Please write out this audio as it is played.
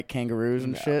kangaroos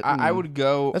and shit. I would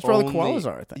go. That's where all the koalas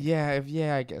are, I think.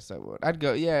 Yeah, I guess I would. I'd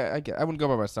go. Yeah, I wouldn't go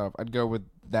by myself. I'd go with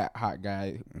that hot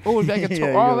guy. Oh, it'd be like a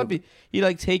tour. Yeah, that'd be. He'd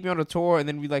like take me on a tour, and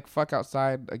then we'd like fuck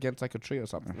outside against like a tree or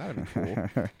something. That'd be cool.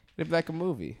 It'd be like a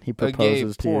movie. He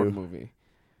proposes a gay porn to you. movie.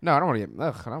 No, I don't want to get.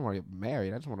 I don't want to get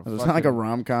married. I just want to. It's not like a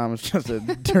rom-com. It's just a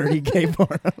dirty gay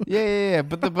porno. Yeah.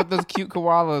 But those cute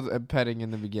koalas and petting in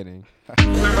the beginning. You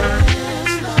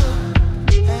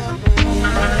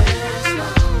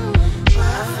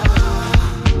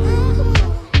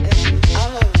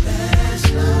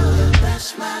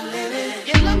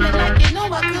love me like you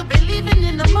know I could be leaving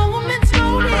in a moment's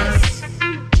notice.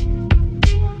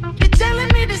 You're telling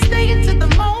me to stay into the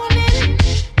morning.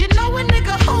 You know a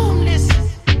nigga homeless.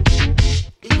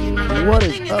 What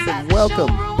is up and welcome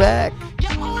back.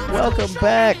 Welcome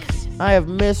back. I have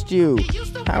missed you.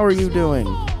 How are you doing?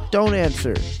 Don't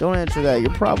answer. Don't answer that.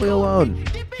 You're probably alone.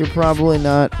 You're probably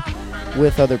not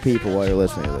with other people while you're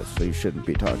listening to this, so you shouldn't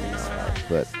be talking out loud.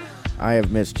 But I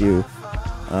have missed you.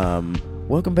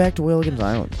 Welcome back to Willigan's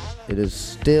Island. It is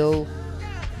still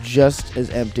just as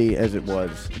empty as it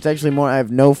was. It's actually more. I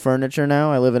have no furniture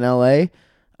now. I live in LA.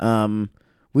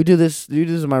 We do this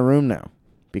in my room now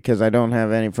because I don't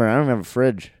have any furniture. I don't have a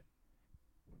fridge.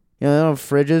 You know, they don't have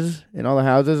fridges in all the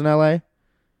houses in LA. You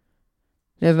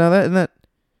guys know that? Isn't that?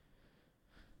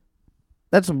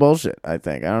 That's some bullshit, I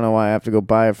think. I don't know why I have to go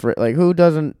buy a fridge. Like, who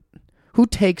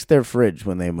takes their fridge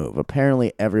when they move?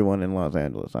 Apparently everyone in Los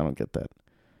Angeles. I don't get that.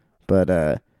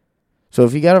 But, so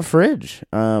if you got a fridge,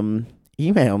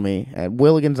 email me at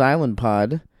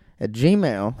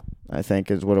willigansislandpod@gmail, I think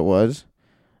is what it was.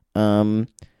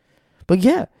 But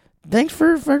yeah, thanks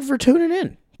for tuning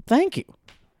in. Thank you.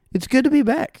 It's good to be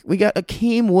back. We got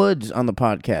Akeem Woods on the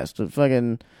podcast, a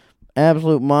fucking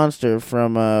absolute monster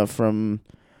from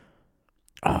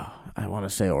I want to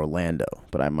say Orlando,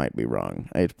 but I might be wrong.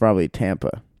 It's probably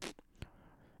Tampa.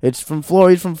 It's from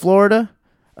Florida. He's from Florida.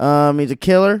 He's a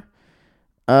killer.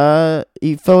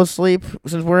 He fell asleep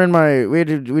since we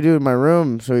do it in my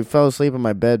room, so he fell asleep in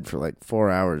my bed for like 4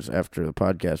 hours after the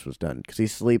podcast was done because he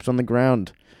sleeps on the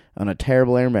ground on a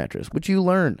terrible air mattress, which you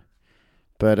learn.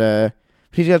 But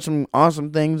he's got some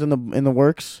awesome things in the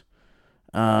works.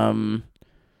 Some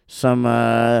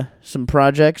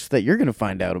projects that you're gonna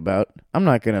find out about. I'm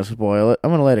not gonna spoil it.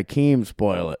 I'm gonna let Akeem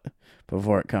spoil it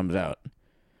before it comes out.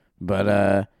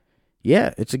 But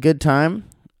yeah, it's a good time.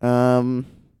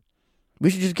 We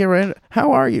should just get right into it.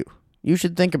 How are you? You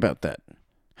should think about that.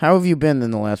 How have you been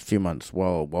in the last few months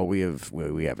while we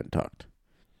haven't talked?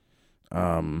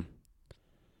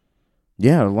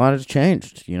 Yeah, a lot has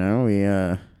changed. You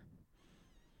know,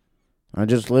 I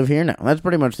just live here now. That's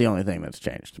pretty much the only thing that's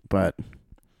changed. But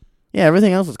yeah,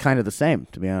 everything else is kind of the same.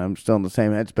 To be honest, I'm still in the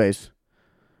same headspace.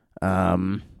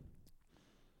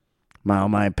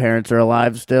 My parents are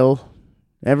alive still.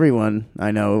 Everyone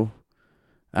I know.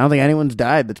 I don't think anyone's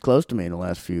died that's close to me in the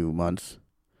last few months.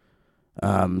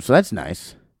 So that's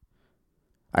nice.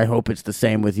 I hope it's the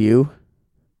same with you.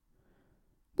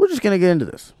 We're just going to get into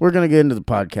this. We're going to get into the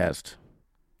podcast.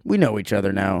 We know each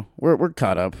other now. We're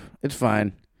caught up. It's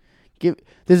fine.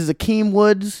 This is Akeem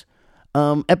Woods,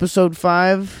 episode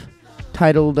 5,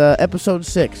 titled episode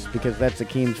 6, because that's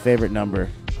Akeem's favorite number,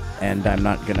 and I'm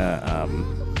not going to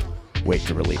wait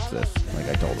to release this, like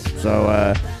I told him. So,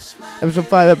 episode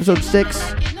 5, episode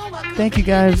 6. Thank you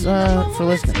guys for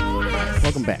listening.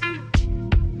 Welcome back.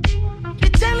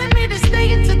 You're telling me to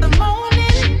stay into the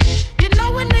morning. You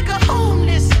know a nigga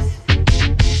homeless.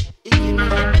 You give me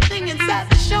everything inside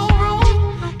the showroom.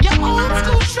 Your old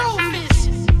school trophies.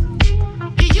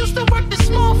 You used to work the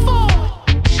small fall.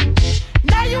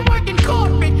 Now you're working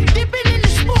corporate. Dipping in the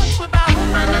sports without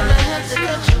hope I never had to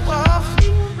cut you off.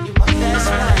 You want that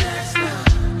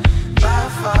slide. By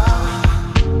far.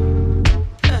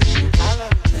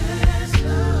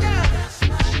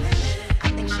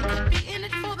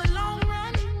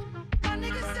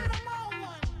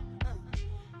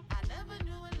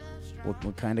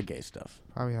 What kind of gay stuff?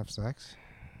 Probably have sex.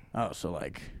 Oh, so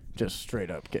like just straight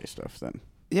up gay stuff then.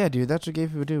 Yeah, dude, that's what gay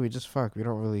people do. We just fuck. We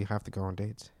don't really have to go on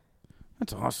dates.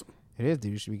 That's awesome. It is,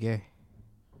 dude. You should be gay.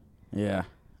 Yeah.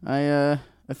 I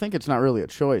think it's not really a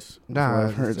choice.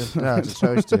 No, it's a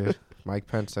choice, dude. Mike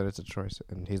Pence said it's a choice,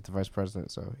 and he's the vice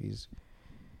president, so he's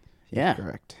yeah,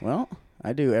 correct. Well,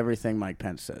 I do everything Mike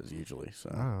Pence says usually.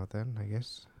 So then I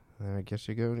guess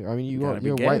you go. I mean, you're a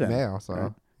gay white then. male,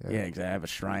 so Right. Yeah, exactly. I have a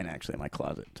shrine actually in my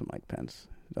closet to Mike Pence.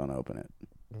 Don't open it.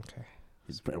 Okay.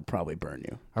 It'll probably burn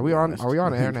you. Are we on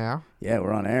air now? Yeah,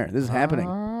 we're on air. This is happening.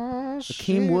 Akeem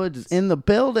Akeem Woods is in the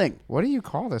building. What do you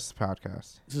call this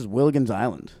podcast? This is Willigan's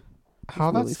Island.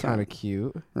 Oh, really that's kind fun. of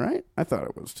cute. Right? I thought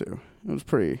it was too. It was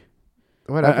pretty.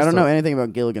 What I don't know episode- anything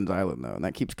about Gilligan's Island though, and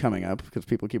that keeps coming up because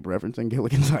people keep referencing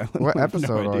Gilligan's Island. What I have no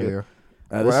episode are idea. you?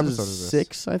 This What episode is this?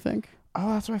 6, I think. Oh,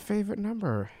 that's my favorite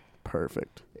number.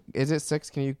 Perfect. Is it 6?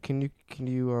 Can you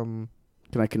Can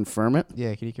I confirm it?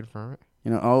 yeah, can you confirm it?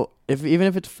 You know, even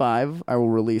if it's 5, I will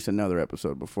release another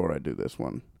episode before I do this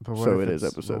one. But So if it is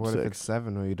it's- episode but what 6. if it's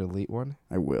 7? Will you delete one?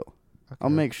 I will. Okay. I'll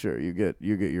make sure you get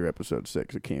your episode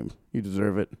 6, Akeem. You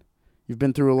deserve it. You've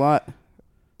been through a lot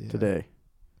Yeah. today.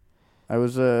 I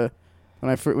was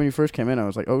when you first came in, I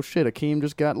was like, oh shit, Akeem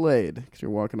just got laid because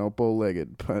you're walking all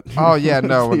bow-legged. But Oh yeah,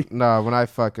 no, when I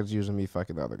fuck, it's usually me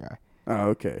fucking the other guy. Oh,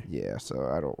 okay. Yeah, so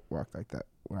I don't walk like that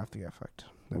when I have to get fucked.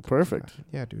 Well, perfect.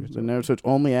 Yeah, dude. So it's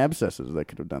only abscesses that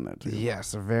could have done that to you.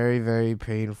 Yes, a very, very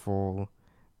painful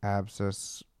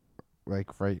abscess,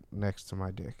 like right next to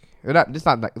my dick. It's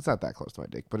not that close to my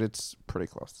dick, but it's pretty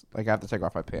close. Like I have to take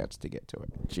off my pants to get to it.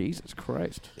 Jesus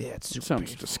Christ. Yeah, it's It super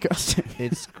sounds painful. disgusting.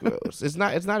 It's gross. It's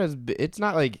not it's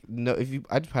not like no. If you,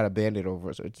 I just had a Band-Aid over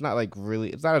it, so it's not like really.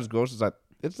 It's not as gross as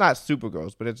It's not super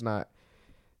gross, but it's not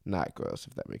gross.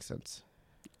 If that makes sense.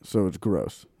 So it's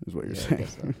gross, is what you're Yeah, I saying.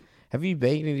 guess so. Have you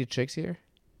banged any chicks here?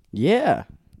 Yeah.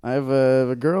 I have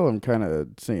a girl I'm kind of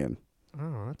seeing.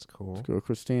 Oh, that's cool. This girl,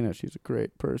 Christina. She's a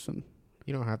great person.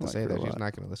 You don't have to Like say her a that. She's lot.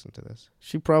 not going to listen to this.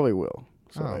 She probably will.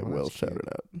 So Oh, I well, will that's shout cute. it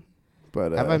out.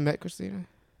 But Have I met Christina?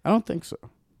 I don't think so.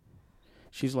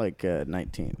 She's like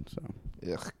 19,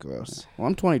 so. Ugh, gross. Well,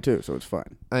 I'm 22, so it's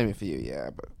fine. I mean, for you,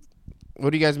 yeah. But what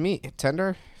do you guys meet?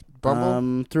 Tinder,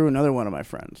 Bumble. Through another one of my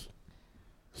friends.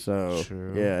 So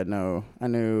True. yeah, no, I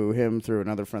knew him through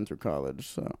another friend through college.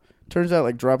 So turns out,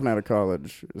 like dropping out of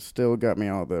college still got me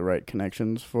all the right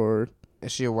connections for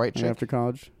Is she a white chick? after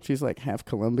college. She's like half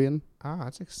Colombian. Ah,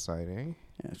 that's exciting.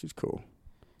 Yeah, she's cool.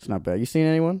 It's not bad. You seen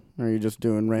anyone, or are you just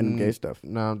doing random gay stuff?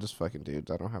 No, I'm just fucking dudes.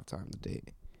 I don't have time to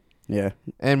date. Yeah,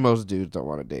 And most dudes don't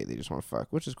want to date. They just want to fuck,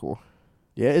 which is cool.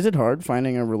 yeah. Is it hard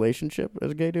finding a relationship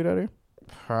as a gay dude out here?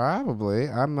 Probably.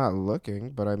 I'm not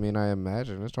looking, but I mean, I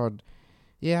imagine it's hard.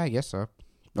 Yeah, I guess so.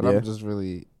 But Yeah. I'm just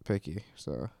really picky,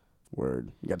 so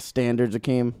Word. You got standards,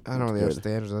 Akeem. I don't really That's have good.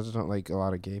 standards. I just don't like a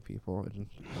lot of gay people. And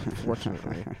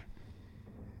unfortunately,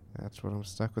 that's what I'm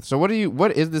stuck with. So what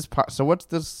is this? So what's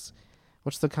this?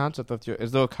 What's the concept of your?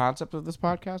 Is there a concept of this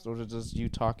podcast, or is it just you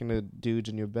talking to dudes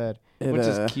in your bed, It, which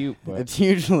is cute? But It's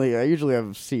usually I usually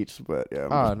have seats, but yeah,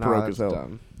 I'm oh just no, broke that's as hell.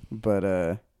 dumb.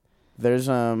 But there's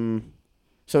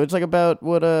so it's like about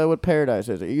what Paradise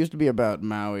is. It used to be about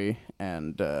Maui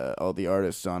and all the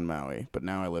artists on Maui, but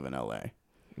now I live in LA.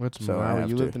 What's So I Maui? have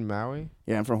You to. lived in Maui?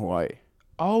 Yeah, I'm from Hawaii.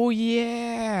 Oh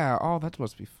yeah. Oh, that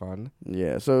must be fun.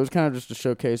 Yeah, so it was kind of just to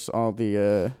showcase all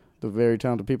the very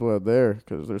talented people out there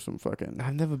because there's some fucking.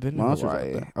 I've never been to Monsters out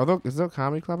Hawaii. there. Although, is there a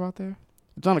comedy club out there?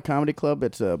 It's not a comedy club.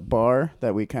 It's a bar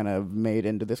that we kind of made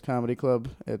into this comedy club.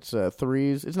 It's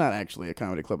Threes. It's not actually a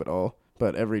comedy club at all.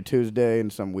 But every Tuesday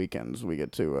and some weekends we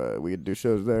get to do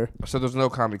shows there. So there's no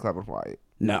comedy club in Hawaii.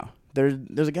 No, there's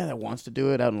a guy that wants to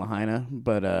do it out in Lahaina,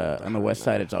 but on the west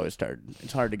side it's always hard.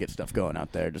 It's hard to get stuff going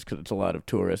out there just because it's a lot of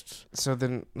tourists. So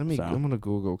then I'm So. gonna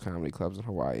Google comedy clubs in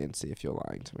Hawaii and see if you're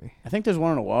lying to me. I think there's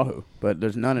one in Oahu, but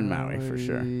there's none in Maui for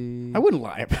sure. I wouldn't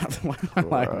lie about them. Why would I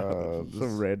lie about them? So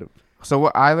random. So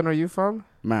what island are you from?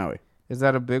 Maui. Is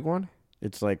that a big one?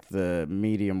 It's like the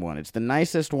medium one. It's the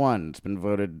nicest one. It's been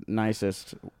voted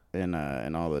nicest in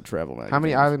all the travel magazines. How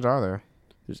many islands are there?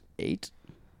 There's 8,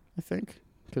 I think.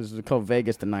 Because they call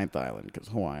Vegas the 9th island because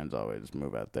Hawaiians always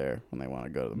move out there when they want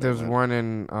to go to the There's mainland. one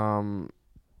in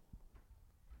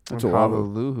It's in Oahu.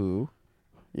 Honolulu.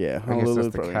 Yeah, I guess Honolulu that's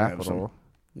the probably gonna have some- capital.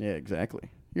 Yeah,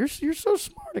 exactly. You're so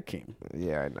smart, Akeem.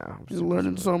 Yeah, I know. I'm You're super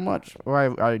learning smart. so much.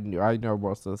 Well, I know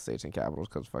most of the states and capitals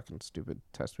because fucking stupid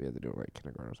tests we had to do in like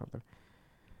kindergarten or something.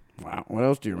 Wow. What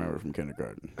else do you remember from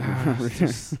kindergarten?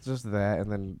 just that,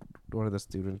 and then one of the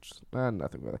students,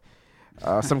 nothing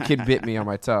really. Some kid bit me on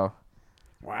my toe.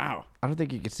 Wow. I don't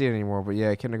think you can see it anymore, but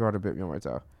yeah, kindergarten bit me on my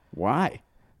toe. Why?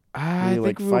 I you, think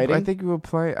like, we were, I fighting? think we were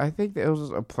playing. I think that it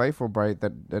was a playful bite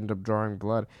that ended up drawing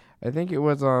blood. I think it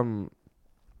was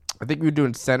I think we were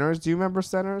doing centers. Do you remember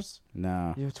centers?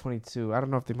 No. You're 22. I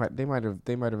don't know if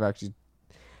they might have actually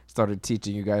started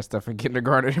teaching you guys stuff in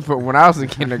kindergarten. But when I was in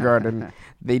kindergarten,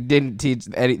 they didn't teach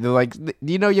any. They're like, do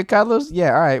you know your colors?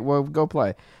 Yeah, all right, well, go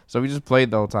play. So we just played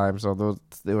the whole time. So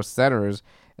there were centers,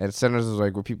 and centers was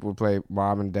like where people would play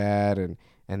mom and dad,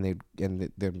 and they'd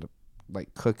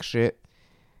like cook shit.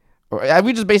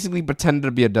 We just basically pretended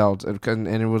to be adults, and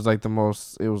it was like it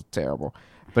was terrible.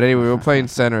 But anyway, we were playing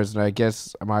centers, and I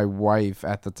guess my wife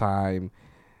at the time,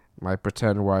 my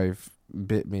pretend wife,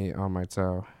 bit me on my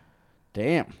toe.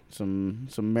 Damn, some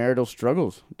marital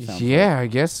struggles. it sounds Yeah, I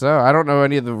guess so. I don't know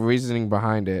any of the reasoning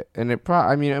behind it, and it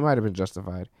I mean, it might have been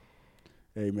justified.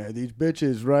 like. Hey man, these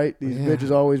bitches, right? These Yeah.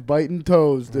 bitches always biting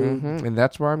toes, dude. And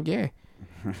that's why I'm gay.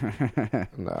 I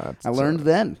No, learned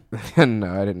then. no,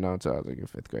 I didn't know until I was like in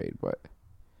 5th grade. But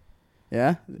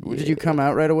Yeah. Did you come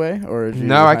out right away, or did you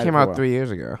no, I hide came for a out while? 3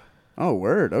 years ago. Oh,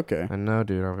 word. Okay. I know,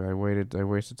 dude. I waited. I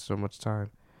wasted so much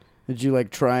time. Did you like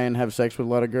try and have sex with a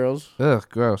lot of girls? Ugh,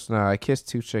 gross. No, I kissed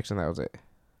 2 chicks and that was it.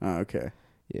 Oh, okay.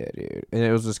 Yeah, dude. And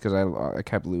it was just because I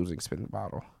kept losing spin the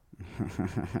bottle.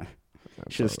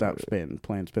 Should have stopped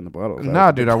playing spin the bottle.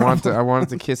 No, dude. I wanted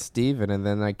to kiss Steven, and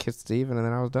then I kissed Steven, and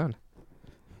then I was done.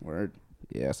 Word.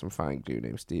 Yeah, some fine dude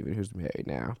named Steven who's married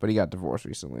now, but he got divorced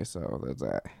recently, so that's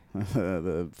that.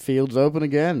 The field's open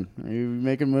again. Are you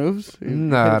making moves? Are you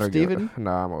No, ahead I of don't Steven? get it.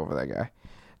 No, I'm over that guy.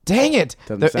 Dang it!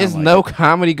 Doesn't There sound is like no it.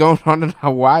 comedy going on in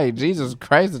Hawaii. Jesus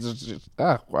Christ! It's just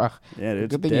wow. Yeah, dude,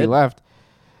 it's Good thing dead. you left.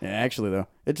 Yeah, actually though,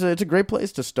 it's a great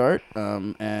place to start.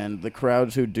 And the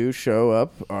crowds who do show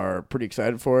up are pretty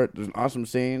excited for it. There's an awesome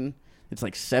scene. It's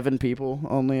like 7 people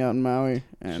only out in Maui,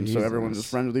 and so everyone's Jesus.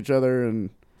 just friends with each other, and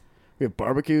we have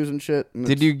barbecues and shit. And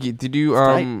Did it's- you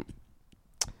tight.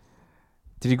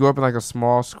 did you grow up in like a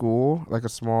small school, like a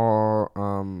small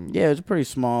Yeah, it's a pretty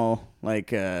small,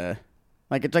 like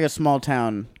it's like a small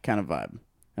town kind of vibe,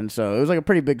 and so it was like a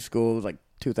pretty big school. It was like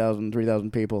 2,000,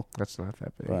 3,000 people, That's not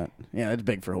that big. but yeah, it's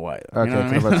big for Hawaii. Though, Okay, you know what I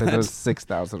so mean? let's say there was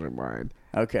 6,000 in mine.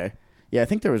 Okay, yeah, I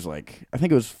think there was I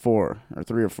think it was 4 or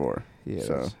 3 or 4. Yeah.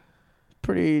 So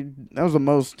pretty. That was the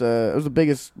most. It was the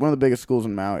biggest, one of the biggest schools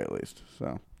in Maui, at least.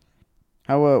 So,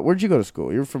 how? Where'd you go to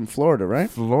school? You're from Florida, right?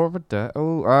 Florida.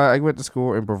 Oh, I went to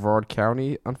school in Brevard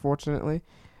County. Unfortunately,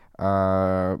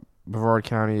 Brevard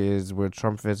County is where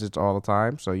Trump visits all the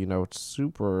time, so it's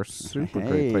super great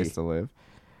Hey. place to live.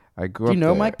 I grew Do up you know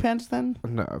there. Mike Pence then?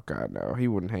 No, God, no. He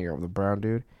wouldn't hang out with a brown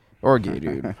dude or a gay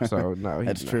dude. So no,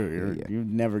 That's no, true. yeah. You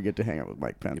never get to hang out with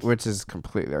Mike Pence. Which is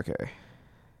completely okay.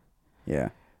 Yeah.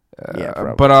 Yeah,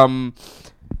 probably. But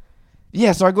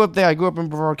yeah. So I grew up there. I grew up in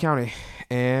Brevard County,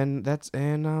 and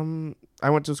I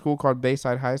went to a school called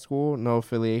Bayside High School. No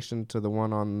affiliation to the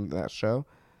one on that show.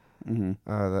 Mm-hmm.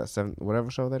 That 7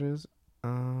 whatever show that is.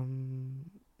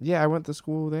 Yeah, I went to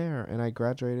school there, and I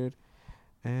graduated,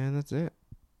 and that's it.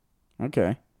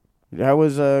 Okay. How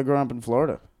was growing up in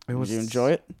Florida? Did you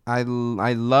enjoy it? I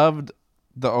loved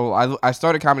I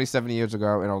started comedy 7 years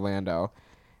ago in Orlando,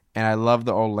 and I loved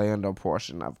the Orlando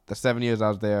portion of the 7 years I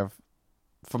was there.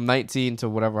 From 19 to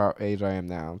whatever age I am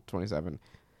now, 27,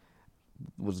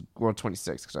 was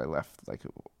 26 because I left like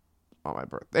on my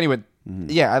birth. Anyway,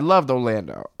 yeah, I loved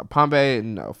Orlando. Palm Bay,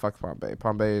 no, fuck Palm Bay.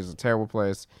 Palm Bay is a terrible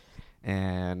place,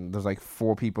 and there's like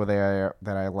 4 people there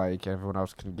that I like. Everyone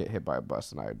else can get hit by a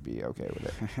bus, and I would be okay with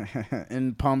it.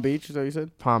 In Palm Beach, is that what you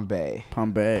said? Palm Bay.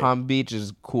 Palm Bay. Palm Beach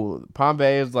is cool. Palm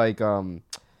Bay is like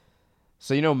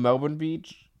so Melbourne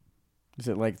Beach. Is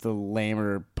it like the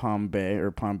lamer Palm Bay or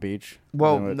Palm Beach?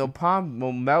 Well, Is that what-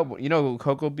 no, Melbourne. You know who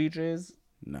Cocoa Beach is?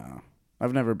 No.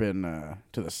 I've never been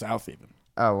to the south even.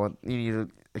 Oh, well, you need to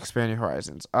expand your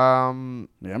horizons. Yeah, I'm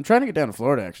trying to get down to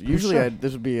Florida, actually. Usually sure.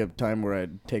 this would be a time where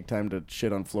I'd take time to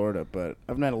shit on Florida, but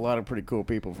I've met a lot of pretty cool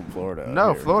people from Florida. out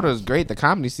No, here. Florida is great. The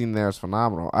comedy scene there is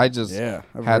phenomenal. I just Yeah.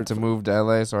 I've had heard to so. move to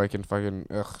LA so I can fucking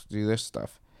do this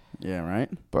stuff. Yeah, right?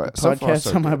 But so far, Podcasts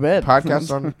so on my good. bed. Podcasts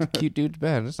on cute dude's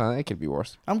bed. It's not. It could be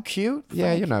worse. I'm cute. Yeah,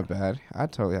 Thank you're you. not bad.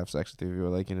 I'd totally have sex with you if you were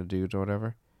like into dudes or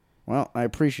whatever. Well, I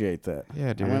appreciate that.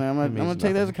 Yeah, dude. I'm It gonna means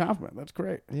take that as a nothing. compliment. That's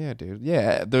great. Yeah, dude.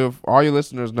 Yeah, all your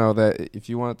listeners know that if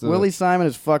you want to. Willie Simon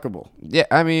is fuckable. Yeah,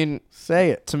 I mean,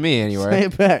 Say it. to me anyway. Say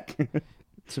it back.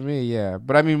 To me, yeah.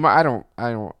 But I mean,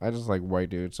 I just like white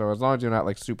dudes. So as long as you're not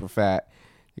like super fat,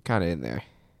 you're kind of in there.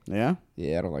 Yeah?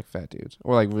 Yeah, I don't like fat dudes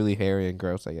or like really hairy and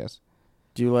gross, I guess.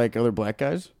 Do you like other black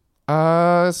guys?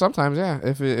 Sometimes, yeah.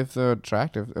 If they're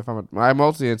attractive, I'm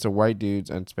mostly into white dudes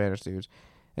and Spanish dudes,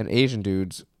 and Asian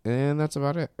dudes, and that's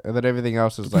about it. And then everything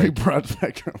else is Pretty like, broad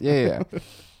spectrum. yeah.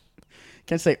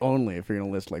 Can't say only if you're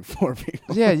gonna list like 4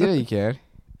 people. Yeah, you can.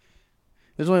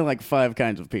 There's only like 5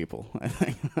 kinds of people. I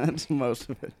think that's most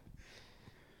of it.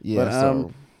 Yeah.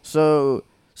 But, So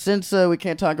since we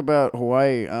can't talk about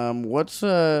Hawaii, what's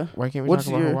why can't we what's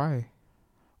talk about your- Hawaii?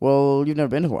 well, you've never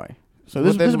been to Hawaii, so Well,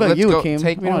 this then is about let's you, go- Akeem.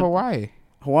 Take me Come to on. Hawaii.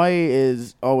 Hawaii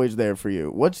is always there for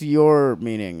you. What's your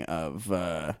meaning of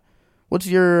what's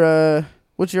your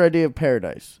idea of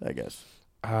paradise, I guess?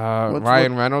 What's-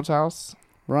 Ryan Reynolds' house.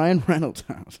 Ryan Reynolds'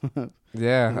 house.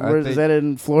 Yeah. Where is that,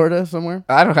 in Florida somewhere?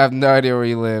 I don't have no idea where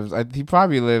he lives. He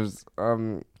probably lives.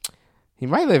 He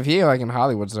might live here, like in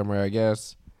Hollywood somewhere, I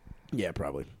guess. Yeah,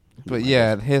 probably. But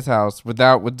yeah, his house with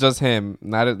just him,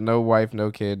 no wife,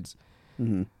 no kids.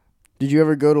 Mm-hmm. Did you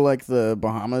ever go to like the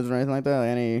Bahamas or anything like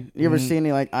that? You ever see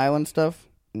any like island stuff?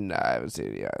 Nah, I haven't seen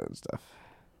any island stuff.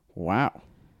 Wow.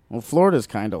 Well, Florida's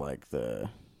kind of like the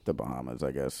Bahamas,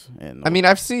 I guess. I mean,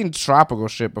 I've seen tropical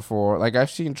shit before. Like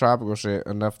I've seen tropical shit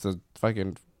enough to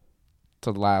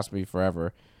to last me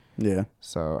forever. Yeah.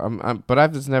 So but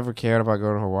I've just never cared about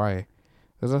going to Hawaii.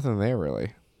 There's nothing there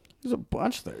really. There's a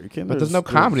bunch there. But there's no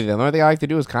comedy there. The only thing I like to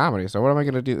do is comedy. So what am I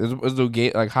gonna do? Is there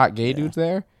gay, like hot gay dudes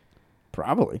there?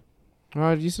 Probably.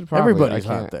 Oh, you said probably. Everybody's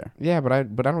hot there. Yeah, but I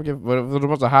don't give. But if there's a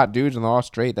bunch of hot dudes and they're all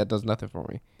straight, that does nothing for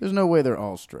me. There's no way they're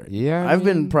all straight. Yeah, I've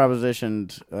been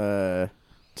propositioned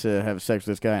to have sex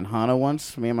with this guy in Hana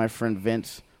once. Me and my friend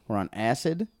Vince were on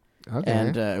acid,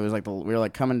 and it was like we were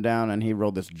like coming down, and he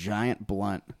rolled this giant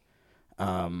blunt.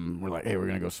 We're like, hey, we're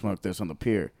gonna go smoke this on the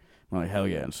pier. We're like, hell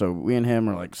yeah! And so we and him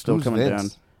are like still Who's coming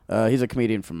Vince? down. He's a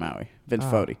comedian from Maui, Vince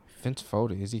Fodi. Vince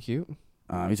Fodi, is he cute?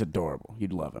 He's adorable.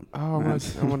 You'd love him. Oh, I want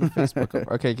to Facebook him.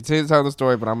 Okay, continue to tell the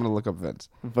story, but I'm gonna look up Vince.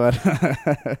 But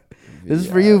this is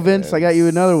for you, Vince. I got you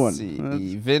another one.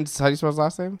 Vince, how do you spell his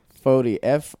last name? Fodi,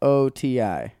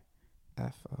 Foti.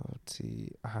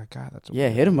 F-O-T. Oh, God, that's yeah.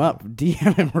 Hit him up.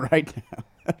 DM him right now.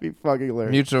 That'd be fucking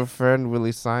hilarious. Mutual friend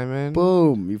Willie Simon.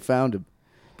 Boom, you found him.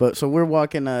 But so we're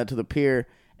walking to the pier,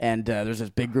 and there's this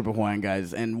big group of Hawaiian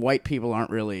guys, and white people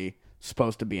aren't really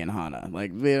supposed to be in Hana.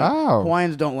 Like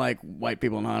Hawaiians don't like white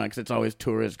people in Hana because it's always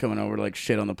tourists coming over to like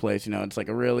shit on the place. You know, it's like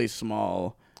a really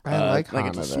small. I like Hana.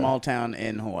 It's a small town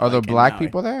in Hawaii. Are there black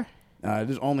people there?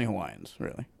 There's only Hawaiians,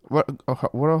 really. What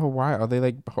are Hawaii? Are they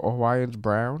like Hawaiians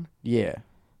brown? Yeah.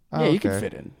 Oh, yeah, you can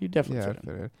fit in. You definitely fit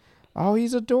in. Oh,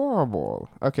 he's adorable.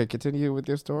 Okay, continue with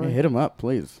your story. Yeah, hit him up,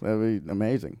 please. That'd be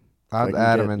amazing. I'll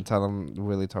add him and tell him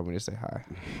Willie told me to say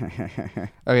hi.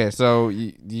 Okay, so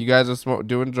you guys are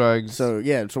doing drugs. So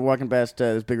yeah, so walking past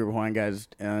this big group of Hawaiian guys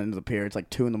into the pier. It's like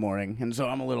 2 a.m, and so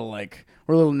I'm a little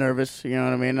we're a little nervous. You know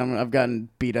what I mean? I've gotten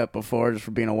beat up before just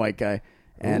for being a white guy,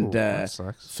 and that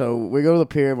sucks. So we go to the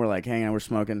pier and we're like hanging out, we're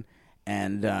smoking,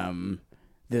 and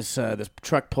this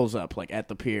truck pulls up like at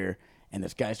the pier. And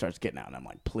this guy starts getting out, and I'm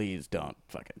like, please don't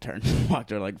fucking turn and walk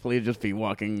there. Like, please just be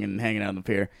walking and hanging out on the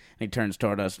pier. And he turns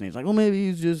toward us, and he's like, well,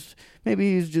 maybe he's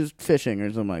just fishing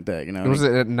or something like that, you know? Was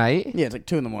it at night? Yeah, it's like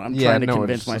 2 a.m. I'm trying to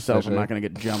convince myself I'm not going to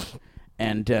get jumped.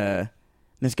 And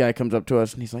this guy comes up to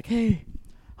us, and he's like, hey,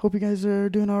 hope you guys are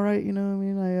doing all right, you know? I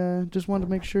mean, I just wanted to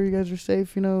make sure you guys are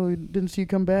safe, you know? We didn't see you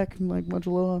come back. I'm like, much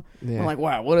aloha. Yeah. I'm like,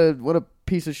 wow, what a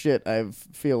piece of shit I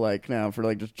feel like now for,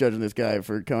 like, just judging this guy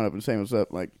for coming up and saying what's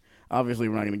up, like. Obviously,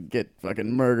 we're not going to get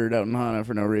fucking murdered out in Hana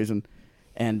for no reason.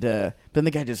 And then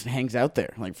the guy just hangs out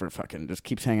there, like, for fucking, just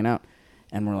keeps hanging out.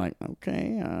 And we're like,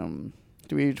 okay,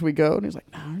 should we go? And he's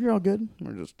like, no, you're all good.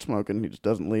 We're just smoking. He just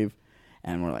doesn't leave.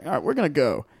 And we're like, all right, we're going to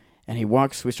go. And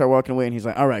we start walking away, and he's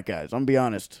like, all right, guys, I'm going to be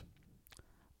honest.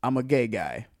 I'm a gay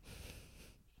guy.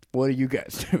 What are you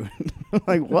guys doing? I'm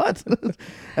like, what?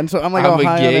 And so I'm like, I'm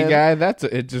a gay guy? That's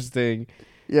interesting.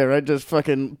 Yeah, right? Just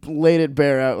fucking laid it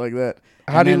bare out like that.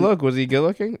 How did he look? Was he good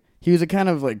looking? He was a kind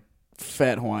of like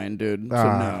fat Hawaiian dude. So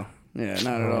no. Yeah,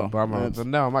 not at all. Bummer. So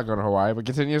no, I'm not going to Hawaii, but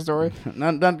continue your story.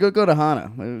 not go to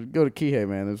Hana. Go to Kihei,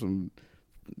 man. There's some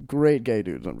great gay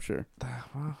dudes, I'm sure.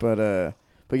 But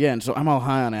yeah, and so I'm all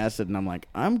high on acid, and I'm like,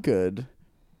 I'm good.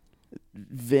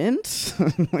 Vince?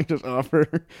 Like, just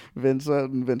offer Vince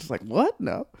out, and Vince's like, what?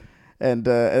 No. And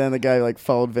then the guy like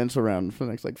followed Vince around for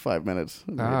the next like 5 minutes.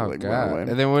 And God!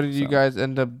 And then what did you guys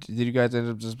end up? Did you guys end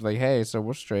up just like, hey, so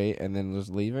we're straight, and then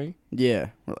just leaving? Yeah,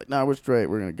 we're like, no, we're straight.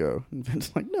 We're gonna go. And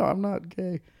Vince's like, no, I'm not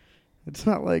gay. It's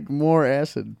not like more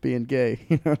acid being gay.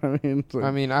 You know what I mean? Like,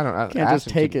 I mean, I don't. Can't just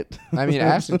take it. I mean,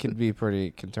 acid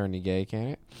can turn you gay, can't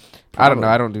it? Probably. I don't know.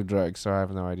 I don't do drugs, so I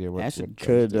have no idea what acid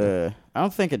could. I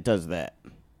don't think it does that.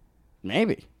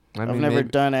 Maybe. I've never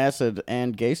done acid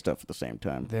and gay stuff at the same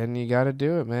time. Then you got to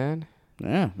do it, man.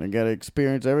 Yeah, you got to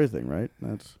experience everything, right?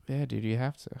 Yeah, dude, you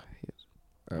have to.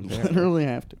 Literally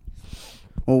have to.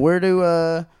 Well,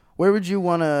 where would you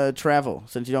want to travel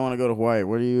since you don't want to go to Hawaii?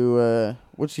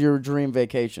 What's your dream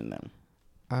vacation then?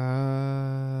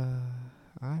 I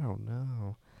don't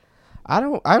know.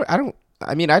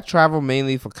 I mean, I travel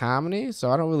mainly for comedy,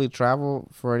 so I don't really travel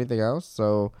for anything else.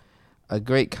 So a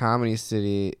great comedy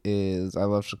city I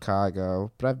love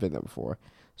Chicago, but I've been there before.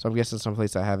 So I'm guessing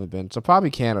someplace I haven't been. So probably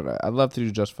Canada. I'd love to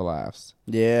do Just for Laughs.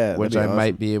 Yeah. Which I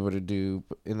might be able to do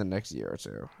in the next year or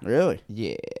two. Really?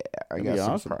 Yeah. I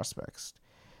got some prospects.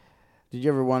 Did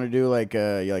you ever want to do like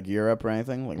Europe or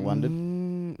anything? Like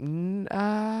London?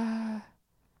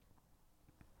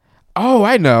 Oh,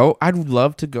 I know. I'd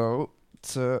love to go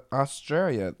to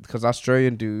Australia because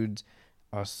Australian dudes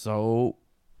are so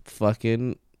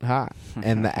fucking hot,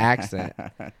 and the accent.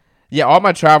 Yeah, all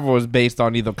my travel was based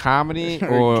on either comedy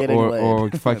Or getting laid. or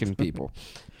fucking people.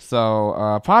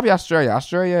 So probably Australia.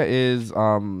 Australia is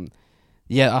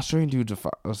Australian dudes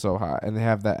are so hot, and they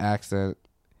have that accent.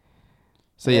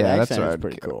 So Yeah, yeah, the that's accent where is I'd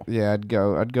pretty go. cool. Yeah, I'd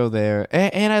go there,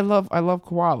 and I love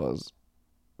koalas.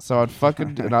 So I'd fuck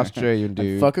an Australian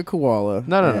dude. Fuck a koala.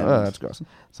 No, and- that's gross.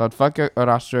 So I'd fuck an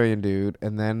Australian dude,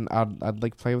 and then I'd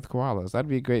like play with koalas. That'd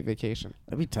be a great vacation.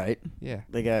 That'd be tight. Yeah.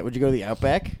 Would you go to the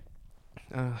Outback?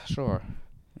 Sure.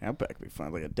 Outback would be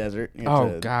fun, like a desert. You Oh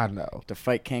have to, God, no. to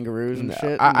fight kangaroos and No,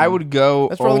 shit. I would go.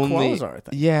 That's where all the only, koalas are, I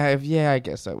think. Yeah, I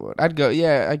guess I would. I'd go.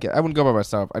 Yeah, I wouldn't go by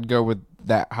myself. I'd go with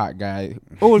that hot guy.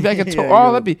 Oh, it'd be like a tour. Yeah, Oh,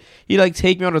 you that'd be. He'd like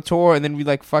take me on a tour, and then we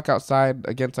like fuck outside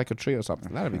against like a tree or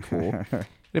something. That'd be cool.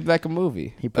 It'd be like a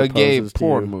movie, He a gay proposes to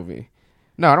porn you. movie.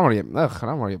 No, I don't want to get. I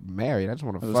don't want to get married. I just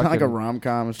want to It's fuck. not like a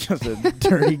rom-com. It's just a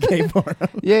dirty gay porno.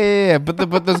 Yeah. But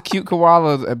those cute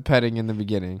koalas and petting in the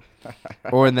beginning,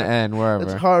 or in the end, wherever.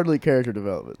 It's hardly character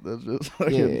development. That's just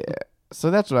fucking... Yeah. So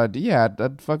that's what I'd do. Yeah,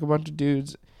 I'd fuck a bunch of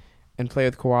dudes and play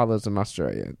with koalas in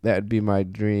Australia. That'd be my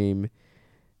dream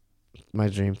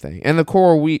thing. And the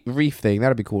coral reef thing,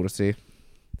 that'd be cool to see.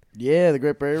 Yeah, the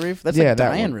Great Barrier Reef. That's Yeah, like that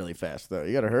dying one. really fast, though.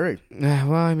 You gotta hurry.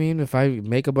 Well, I mean, if I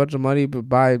make a bunch of money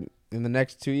by in the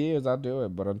next 2 years, I'll do it.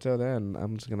 But until then,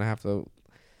 I'm just gonna have to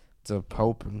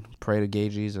hope and pray to gay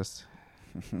Jesus.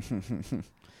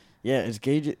 Yeah, is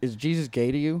Jesus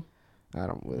gay to you? I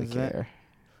don't really Is that- care.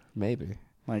 Maybe.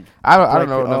 Like I don't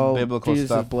know like, enough oh, biblical Jesus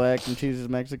stuff. is black and Jesus is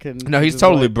Mexican. No, he's Jesus is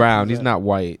totally white. brown. Is He's that- not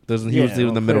white. He Yeah, was in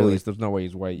well, the Middle clearly. East. There's no way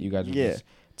he's white. You guys would Yeah. just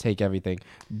take everything.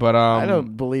 But I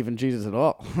don't believe in Jesus at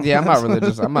all. Yeah, I'm not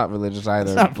religious. I'm not religious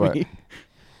either. It's not But me.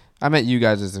 I meant you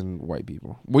guys as in white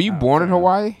people. Were you Oh, born in fair enough.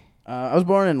 Hawaii? I was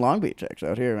born in Long Beach, actually,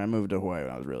 out here. I moved to Hawaii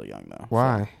when I was really young, though.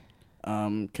 Why?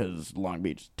 Because Long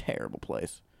Beach is a terrible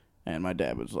place. And my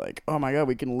dad was like, oh my God,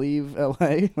 we can leave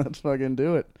L.A.? Let's fucking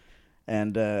do it.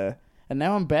 And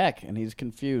now I'm back, and he's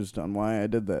confused on why I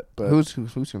did that. But Who's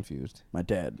confused? my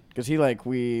dad. Because he, like,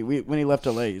 we when he left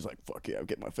L.A., he's like, fuck yeah, I'll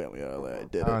get my family out of L.A. I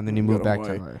did it. Oh, and then you Go moved back to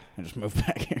Hawaii. LA. I just moved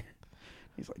back here.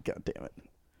 He's like, God damn it.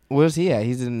 Where's he at?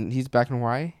 He's back in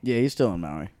Hawaii. Yeah, he's still in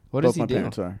Maui. What Both does he my do?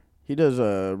 parents are. He does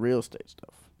real estate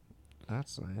stuff.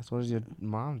 That's nice. What does your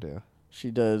mom do?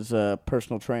 She does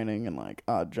personal training and like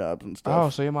odd jobs and Oh,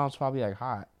 stuff. so your mom's probably like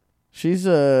hot. She's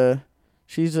a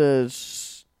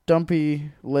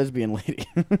stumpy lesbian lady.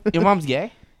 Your mom's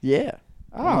gay? Yeah.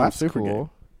 Oh, My mom's that's super cool.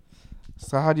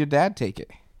 So how'd your dad take it?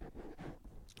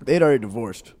 They'd already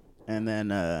divorced, and then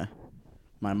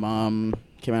my mom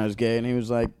came out as gay, and he was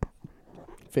like,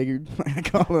 figured, I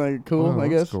call it like, cool, Oh, I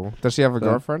that's guess. cool. Does she have a So-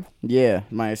 girlfriend? Yeah,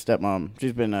 my stepmom.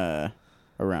 She's been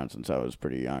around since I was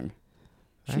pretty young.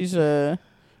 She's all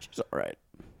right.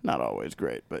 Not always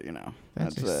great, but you know,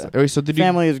 that's So did you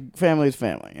family is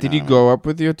family. did you grow up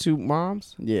with your two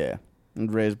moms? Yeah,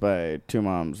 and raised by two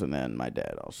moms and then my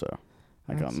dad also.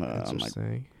 Like That's on like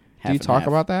interesting. half Do you and talk half.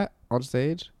 about that on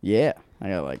stage? Yeah, I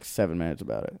got like 7 minutes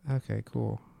about it. Okay,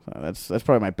 cool. So that's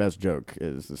probably my best joke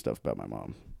is the stuff about my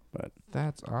mom.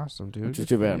 That's awesome, dude. Which is Good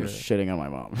too bad. for I'm you. just shitting on my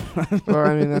mom. Well,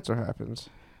 I mean, that's what happens.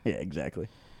 Yeah, exactly.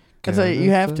 That's how you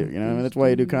have to. You know, I mean, that's why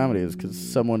you do comedy is because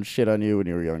someone shit on you when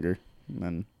you were younger, and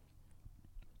then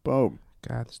boom,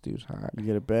 God, this dude's hot. you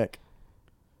get it back.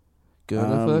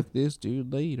 Gonna Um, fuck this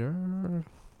dude later.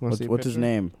 Wanna see a What's his picture?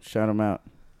 name? Shout him out.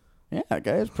 Yeah, that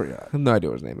guy is pretty hot. I have no idea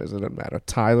what his name is. It doesn't matter.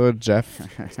 Tyler, Jeff,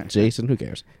 Jason. Who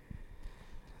cares?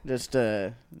 Just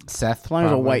Seth. as long as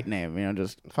a probably. white name, you know,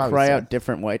 just Probably cry Seth. out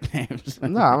different white names.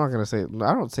 No, I'm not gonna say.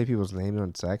 I don't say people's name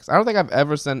during sex. I don't think I've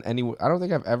ever said any. I don't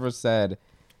think I've ever said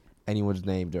anyone's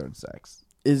name during sex.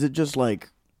 Is it just like,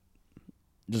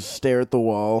 just stare at the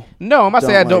wall? No, I'm not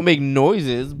saying I Don't, don't like- make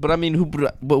noises, but I mean,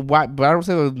 but why? But I don't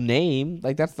say the name.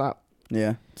 Like that's not.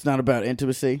 Yeah, it's not about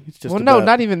intimacy. It's just Well, no, about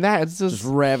not even that. It's just just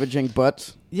ravaging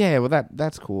butts. yeah. Well,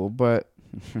 that's cool, but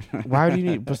why do you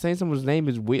need? But saying someone's name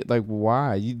is weird. Like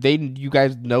why? You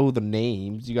guys know the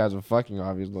names. You guys are fucking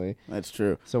obviously. That's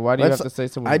true. So why do you That's- have to say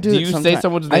someone's? I do. you it say sometimes.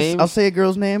 someone's name? I'll say a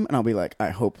girl's name, and I'll be like, I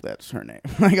hope that's her name.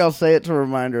 Like I'll say it to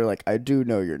remind her, like I do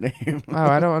know your name. Oh,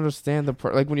 I don't understand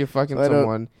like when you're fucking I don't-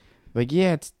 someone. Like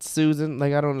yeah, it's Susan.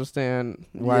 Like I don't understand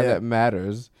why Yeah. that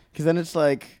matters. Because then it's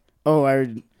like, oh,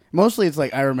 mostly it's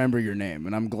like I remember your name,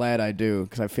 and I'm glad I do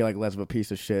because I feel like less of a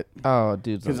piece of shit. Oh,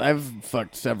 dude. Because I've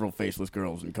fucked several faceless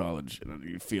girls in college, and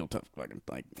you feel tough, fucking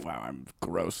like, wow, I'm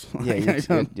gross. Yeah, Like, I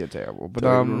don't- you're terrible. But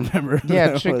don't even remember. who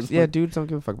yeah, that tricks. was. Yeah, dudes don't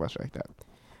give a fuck about shit like that.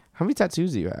 How many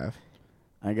tattoos do you have?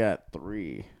 I got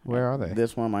 3. Where are they?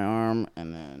 This one on my arm,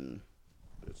 and then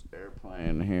this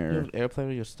airplane You here, have an airplane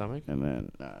on your stomach? and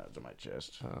then it's on my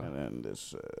chest, and then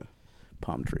this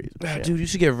palm trees. and shit. Dude, you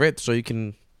should get ripped so you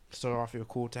can start off your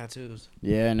cool tattoos.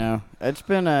 Yeah, no, it's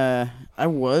been I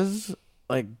was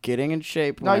like getting in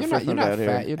shape. No, when I you're first not moved out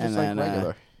fat. here, You're just and like then,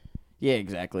 regular. Yeah,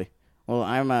 exactly. Well,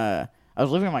 I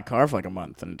was living in my car for like a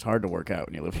month, and it's hard to work out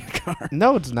when you live in your car.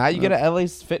 No, it's not. You get a LA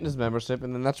Fitness membership,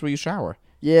 and then that's where you shower.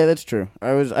 Yeah, that's true. I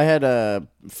had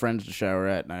friends to shower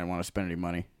at, and I didn't want to spend any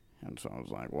money, and so I was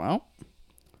like, well,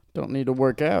 don't need to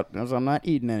work out because I'm not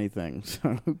eating anything,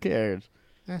 so who cares?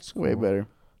 That's cool. Way better.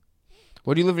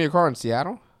 Where do you live in your car? In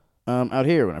Seattle? Out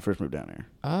here when I first moved down here,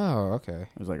 Oh, okay.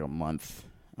 it was like a month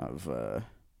of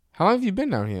How long have you been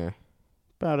down here?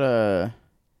 about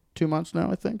 2 months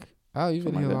now, I think. Oh, you've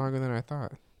been Something here like that. longer than I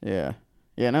thought.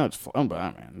 Yeah, no, it's fun, but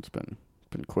man, it's been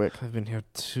quick. I've been here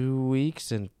 2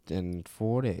 weeks and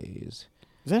 4 days.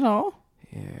 Is that all?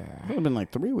 It Yeah. would have been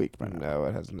like 3 weeks by now. No,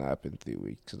 it has not been 3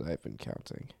 weeks because I've been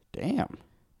counting. Damn.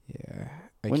 Yeah.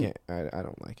 When- I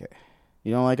don't like it.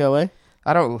 You don't like LA?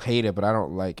 I don't hate it, but I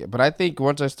don't like it. But I think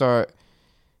once I start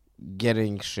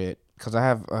getting shit, because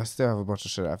I still have a bunch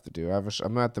of shit I have to do.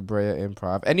 I'm at the Brea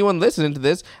Improv. Anyone listening to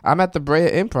this, I'm at the Brea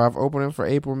Improv opening for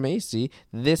April Macy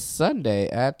this Sunday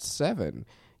at 7.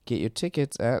 Get your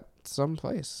tickets at some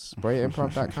place.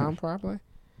 BreaImprov.com probably.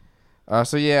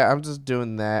 So yeah, I'm just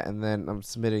doing that, and then I'm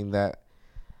submitting that.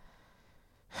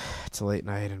 It's a late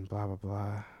night and blah blah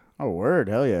blah. Oh, word,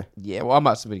 hell yeah. Yeah, well, I'm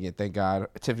not submitting it. Thank God.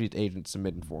 Tiffany's agent's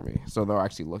submitting for me, so they'll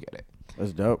actually look at it.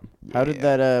 That's dope. How did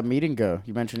that meeting go?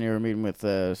 You mentioned you were meeting with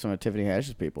some of Tiffany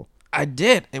Hash's people. I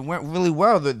did. It went really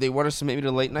well. They want to submit me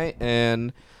to late night,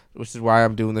 and which is why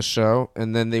I'm doing the show.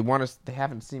 And then they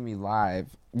haven't seen me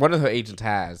live. One of her agents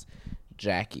has,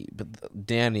 Jackie, but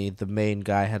Danny, the main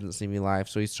guy, hasn't seen me live,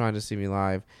 so he's trying to see me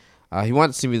live. He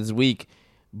wants to see me this week,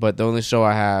 but the only show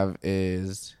I have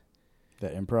is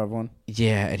That improv one?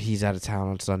 yeah, and he's out of town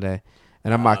on Sunday,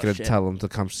 and I'm not Oh, gonna shit. tell him to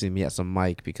come see me at some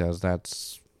mic because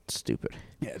that's stupid.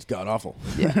 Yeah, it's god awful.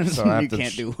 Yeah, so I have you to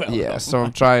can't do well. Yeah, though. so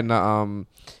I'm trying to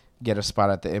get a spot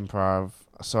at the Improv.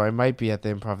 So I might be at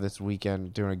the Improv this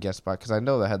weekend doing a guest spot because I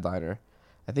know the headliner.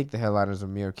 I think the headliner's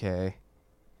Amir K.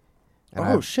 And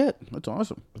Oh, shit. That's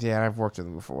awesome. yeah, and I've worked with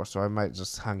him before, so I might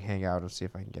just hang out and see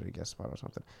if I can get a guest spot or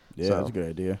something. Yeah, So- that's a good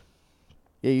idea.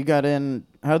 Yeah, you got in.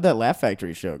 How'd that Laugh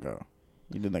Factory show go?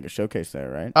 You did like a showcase there,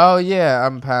 right? Oh yeah,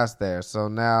 I'm past there. So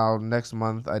now next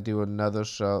month I do another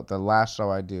show. The last show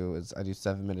I do is I do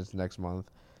 7 minutes next month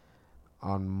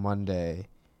on Monday,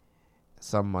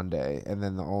 some Monday, and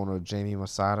then the owner Jamie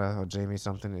Masada or Jamie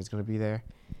something is gonna be there.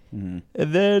 Mm-hmm.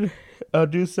 And then I'll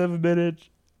do 7 minutes.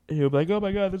 And he'll be like, "Oh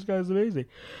my god, this guy's amazing,"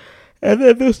 and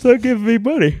then they'll start giving me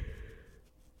money.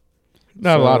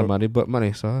 Not a lot So- of money, but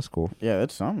money, so that's cool. Yeah,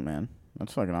 that's something, man.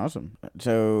 That's fucking awesome.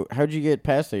 So, how'd you get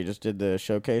past there? You just did the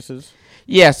showcases?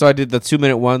 Yeah, so I did the 2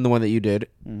 minute one, the one that you did.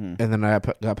 Mm-hmm. And then I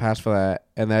got passed for that.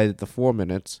 And then I did the 4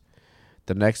 minutes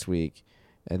the next week.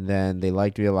 And then they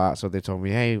liked me a lot. So they told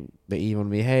me, hey, they emailed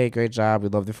me, hey, great job. We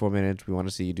love the 4 minutes. We want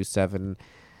to see you do 7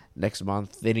 next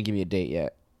month. They didn't give me a date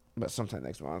yet, but sometime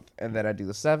next month. And then I do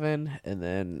the 7. And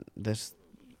then this,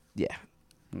 yeah.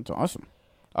 That's awesome.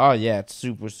 Oh, yeah, it's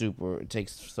super, super. It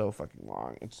takes so fucking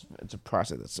long. It's a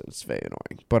process it's very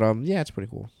annoying. But, yeah, it's pretty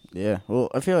cool. Yeah. Well,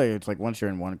 I feel like it's like once you're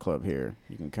in one club here,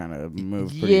 you can kind of move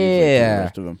pretty easily to Yeah. the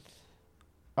rest of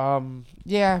them.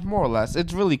 Yeah, more or less.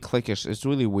 It's really cliquish. It's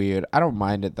really weird. I don't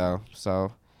mind it, though,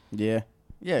 so. Yeah.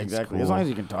 Yeah, It's exactly. As cool. long as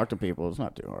you can talk to people, it's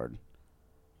not too hard.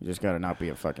 You just got to not be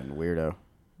a fucking weirdo.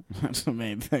 That's the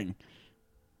main thing.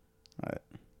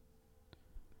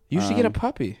 You should get a Um,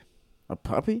 puppy. A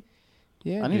puppy?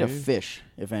 Yeah, I need a dude. fish.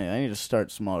 If any, I need to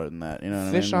start smaller than that. You know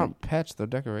what Fish I mean? aren't pets; they're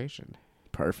decoration.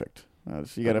 Perfect.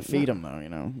 So you got to feed them though. You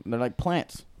know, they're like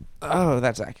plants. Oh,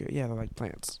 that's accurate. Yeah, they're like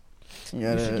plants. You,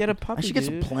 You should get a puppy. I should get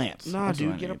dude. some plants. Nah, That's what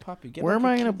dude, I get a need. puppy. Get Where like am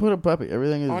a I gonna kid put a puppy?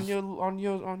 Everything is on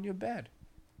your bed?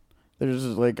 There's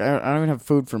just like I don't even have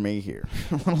food for me here,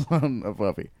 let alone a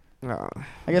puppy. Oh,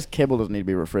 I guess kibble doesn't need to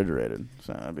be refrigerated,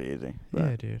 so that'd be easy. But,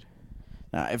 yeah, dude.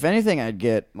 Nah, if anything, I'd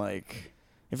get like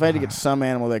if I had to get some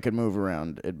animal that could move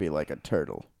around, it'd be like a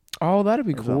turtle, Oh, that'd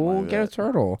be Or something cool. like Get a that.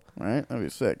 turtle. right? That'd be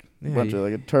sick. Yeah, a bunch you-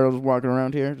 of like a turtle just walking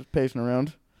around here, just pacing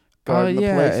around. Oh Guarding the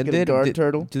yeah, place. and Get a then guard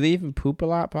turtle. do they even poop a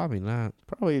lot? Probably not.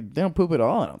 Probably they don't poop at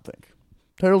all. I don't think.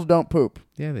 Turtles don't poop.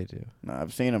 Yeah, they do. No,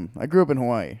 I've seen them. I grew up in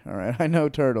Hawaii. All right, I know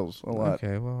turtles a lot.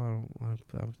 Okay, well,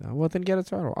 well, then get a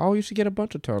turtle. Oh, you should get a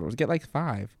bunch of turtles. Get like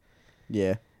 5,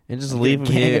 Yeah, and just Get leave a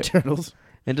them gang here. of turtles.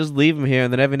 And just leave them here,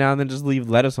 and then every now and then just leave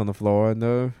lettuce on the floor, and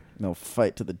They'll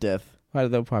fight to the death.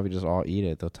 they'll probably just all eat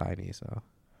it. They're tiny, so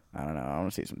I don't know. I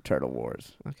want to see some turtle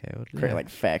wars. Okay, well, Create yeah. like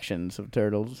factions of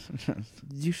turtles.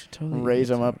 You should totally Raise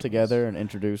get them up turtles. together and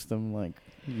introduce them like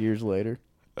years later.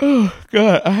 Oh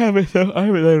God, I haven't laid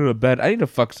on a bed. I need to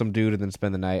fuck some dude and then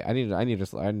spend the night. I need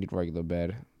regular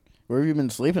bed. Where have you been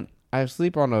sleeping? I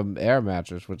sleep on an air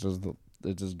mattress, which is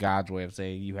it's just God's way of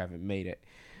saying you haven't made it.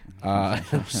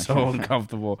 I'm so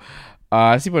uncomfortable.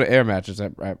 I sleep on an air mattress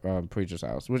at Preacher's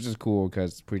house, which is cool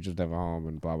because Preacher's never home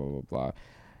and blah blah blah blah.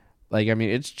 Like, I mean,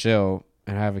 it's chill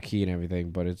and I have a key and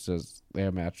everything, but it's just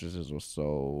air mattresses were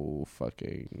so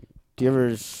fucking. Do you ever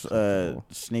Uncomfortable.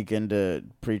 sneak into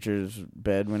Preacher's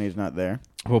bed when he's not there?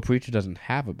 Well, Preacher doesn't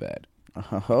have a bed Oh,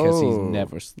 because he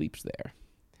never sleeps there.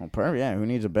 Well, perfect. Yeah, who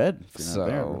needs a bed if you're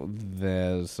not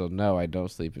there? So no, I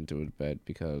don't sleep into his bed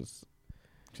because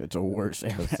It's a worse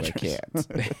air I mattress.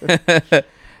 can't.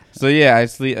 So yeah, I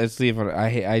sleep on.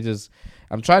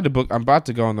 I'm trying to book. I'm about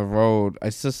to go on the road. I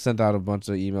just sent out a bunch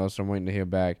of emails, so I'm waiting to hear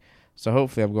back. So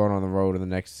hopefully, I'm going on the road in the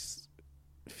next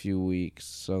few weeks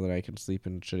so that I can sleep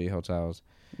in shitty hotels.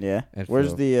 Yeah. And Where's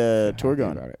feel the tour happy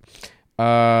going? about it.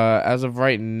 As of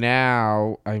right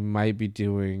now, I might be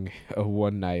doing a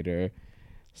one-nighter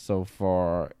so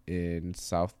far in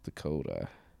South Dakota.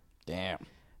 Damn.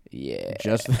 Yeah.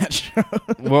 Just that show.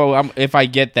 Well, if I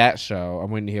get that show,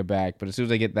 I'm waiting to hear back. But as soon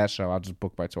as I get that show, I'll just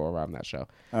book my tour around that show.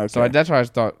 Okay. So that's how I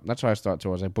start. That's how I start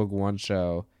tours. I book one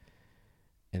show,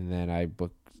 and then I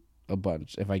book a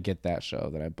bunch. If I get that show,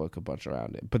 then I book a bunch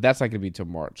around it. But that's not gonna be till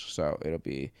March, so it'll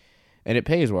be, and it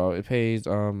pays well. It pays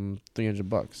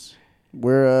 $300.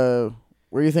 Where are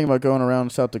you thinking about going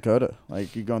around South Dakota?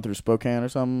 Like you going through Spokane or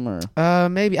something? Or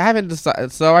Maybe I haven't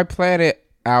decided. So I plan it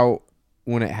out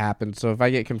when it happens. So if I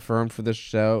get confirmed for this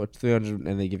show, it's $300,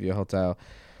 and they give you a hotel.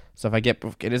 So if I get,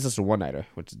 it is just a one-nighter,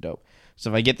 which is dope. So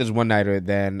if I get this one-nighter,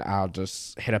 then I'll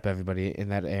just hit up everybody in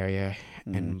that area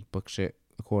and book shit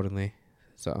accordingly.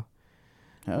 So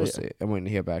Hell we'll yeah. see. I'm waiting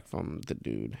to hear back from the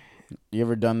dude. You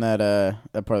ever done that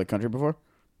that part of the country before?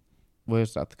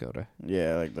 Where's South Dakota?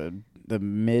 Yeah, like the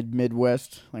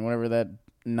Midwest, like whatever that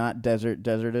not desert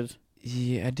is.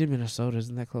 Yeah, I did Minnesota.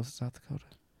 Isn't that close to South Dakota?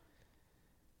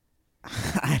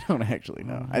 I don't actually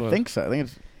know. I What? think so. I think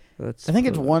Let's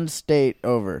it's put- one state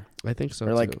over, I think so.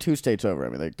 or like too. 2 states over. I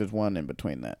mean, like there's one in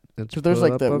between that. Let's 'cause there's pull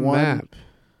like up that a one- map.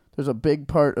 There's a big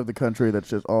part of the country that's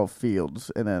just all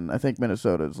fields, and then I think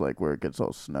Minnesota's like where it gets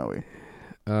all snowy.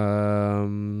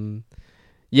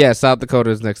 Yeah, South Dakota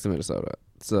is next to Minnesota.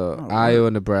 So Oh,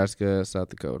 Iowa, Nebraska, South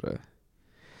Dakota.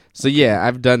 So yeah,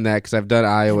 I've done that because I've done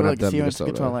Iowa and I've done see, it's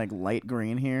Minnesota. all like light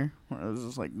green here. Where there's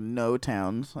just like no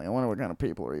towns. Like I wonder what kind of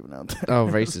people are even out there. Oh,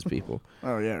 racist people.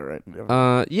 Oh yeah, right.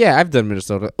 Yeah, I've done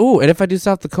Minnesota. Ooh, and if I do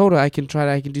South Dakota, I can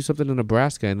do something in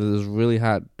Nebraska. And there's a really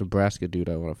hot Nebraska dude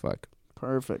I want to fuck.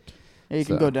 Perfect. Yeah, you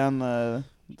can So- go down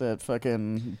that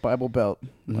fucking Bible Belt.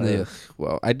 Ugh.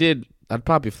 Well, I'd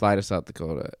probably fly to South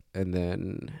Dakota and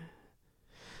then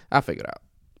I'll figure it out.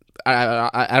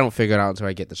 I don't figure it out until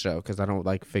I get the show because I don't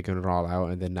like figuring it all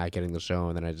out and then not getting the show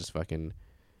and then I just fucking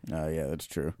Oh yeah, that's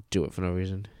true. do it for no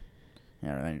reason.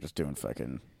 Yeah, then you're just doing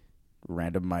fucking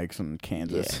random mics in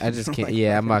Kansas. Yeah, I just can't. Like,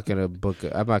 Yeah, I'm not gonna book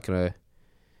it. I'm not gonna.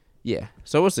 Yeah,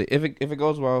 so we'll see if it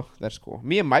goes well. That's cool.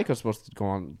 Me and Mike are supposed to go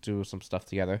on do some stuff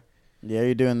together. Yeah,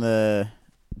 you're doing the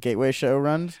Gateway show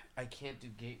runs. I can't do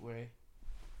Gateway.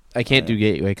 I can't do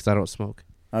Gateway because I don't smoke.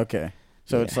 Okay,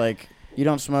 so Yeah. it's like you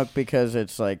don't smoke because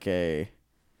it's like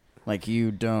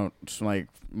you don't like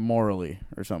morally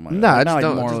or something. Like No, that. I Not just like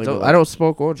don't. morally, but I don't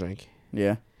smoke or drink.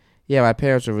 Yeah. Yeah, my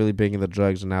parents are really big into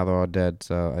drugs and now they're all dead,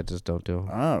 so I just don't do them.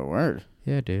 Oh, word.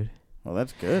 Yeah, dude. Well,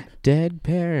 that's good. Dead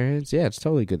parents. Yeah, it's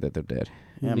totally good that they're dead.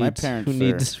 Yeah, my parents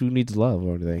Who needs love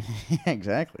or anything? Yeah,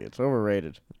 exactly. It's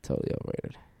overrated. Totally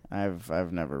overrated.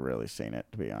 I've never really seen it,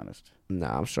 to be honest.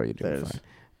 Nah, I'm sure you're doing There's-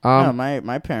 fine. No,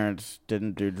 my parents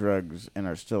didn't do drugs and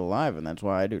are still alive, and that's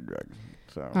why I do drugs.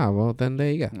 So, Oh, well, then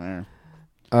there you go. yeah.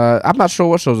 I'm not sure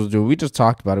what shows we'll do. We just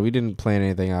talked about it. We didn't plan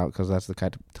anything out because that's the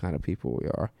kind of people we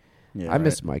are. Yeah, I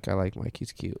miss Mike. I like Mike.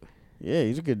 He's cute. Yeah,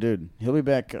 he's a good dude. He'll be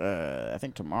back, I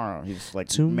think tomorrow. He's like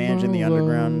managing the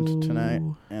underground tonight,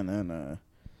 and then,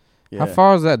 yeah. How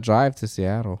far is that drive to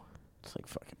Seattle? It's like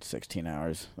fucking 16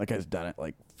 hours. That guy's done it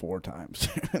like 4 times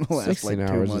in the last 16 like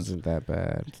 2 hours months. isn't that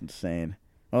bad. It's insane.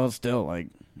 Well, it's still like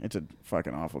it's a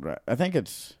fucking awful drive. I think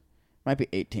might be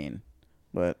 18,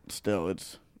 but still,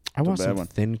 it's I want a bad some one.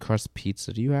 thin crust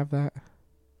pizza. Do you have that?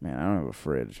 Man, I don't have a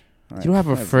fridge. You don't have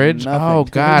a I fridge? nothing, Oh,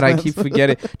 dude. God. I keep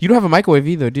forgetting. You don't have a microwave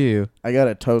either, do you? I got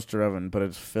a toaster oven, but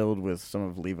it's filled with some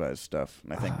of Levi's stuff.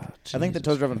 And I think Oh, the Jesus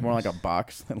toaster oven's more like a Christ.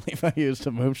 box that Levi used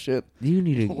to move shit. You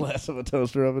need to Less of a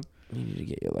toaster oven.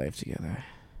 get your life together.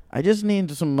 I just need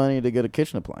some money to get a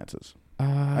kitchen appliances.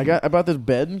 I bought this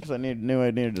bed because I knew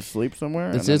I needed to sleep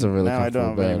somewhere. This and is a then really now I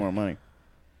don't comfortable have any bed. more money.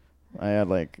 I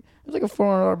had it's like a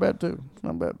 $400 bed too. It's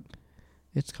not bad.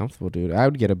 It's comfortable, dude. I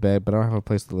would get a bed, but I don't have a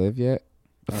place to live yet.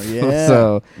 Oh yeah.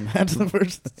 So that's the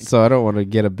first thing. So I don't want to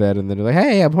get a bed and then be like,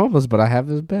 hey, I'm homeless, but I have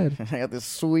this bed. I got this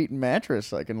sweet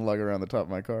mattress I can lug around the top of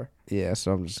my car. Yeah,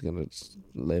 so I'm just gonna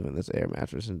live in this air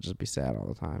mattress and just be sad all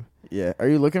the time. Yeah. Are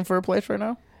you looking for a place right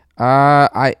now?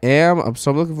 I am.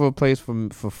 So I'm looking for a place for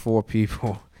 4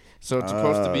 people. So it's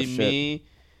supposed to be shit.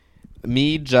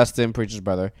 me, Justin, Preacher's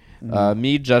brother,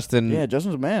 me, Justin. Yeah,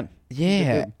 Justin's a man.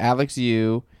 Yeah, Alex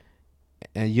Yu,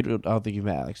 and I don't think you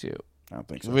met Alex Yu. I don't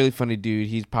think He's so. a really funny dude.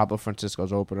 He's Pablo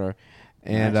Francisco's opener,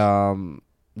 and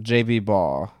JB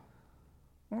Ball.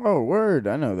 Oh, word!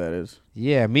 I know who that is.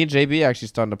 Yeah, me and JB actually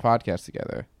started a podcast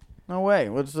together. No way.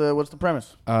 What's the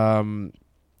premise?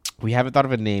 We haven't thought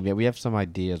of a name yet. We have some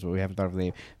ideas, but we haven't thought of a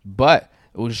name. But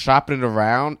we were shopping it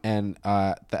around, and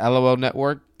the LOL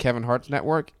network, Kevin Hart's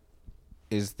network,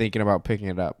 is thinking about picking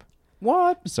it up.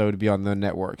 What? So it'd be on the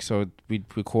network. So we'd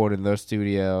record in their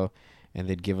studio, and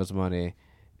they'd give us money,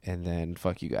 and then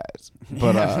fuck you guys.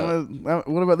 But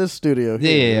what about this studio?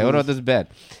 yeah. What about this bed?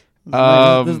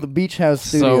 This is the Beach House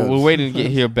studio. So we're waiting to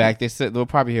get here back. They said they'll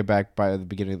probably hear back by the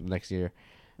beginning of next year,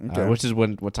 Okay. which is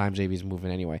what time JB's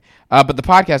moving anyway. But the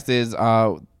podcast is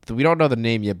we don't know the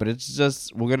name yet, but it's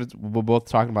just we're both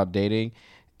talking about dating,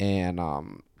 and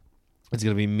it's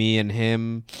gonna be me and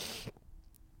him.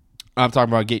 I'm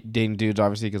talking about dating dudes,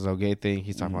 obviously, because of the gay thing.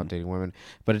 He's talking about dating women,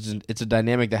 but it's a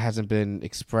dynamic that hasn't been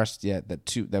expressed yet.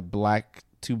 Two black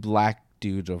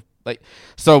dudes are like,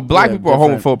 so black Yeah, people are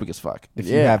different. homophobic as fuck. If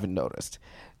you Yeah. haven't noticed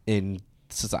in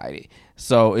society,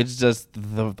 so it's just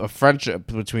the friendship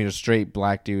between a straight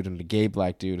black dude and a gay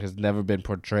black dude has never been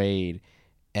portrayed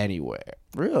anywhere.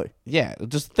 Really? Yeah,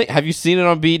 just think. Have you seen it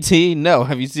on BT? No.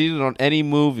 Have you seen it on any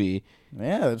movie?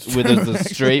 Yeah, that's Where true, there's a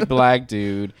actually. straight black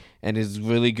dude and his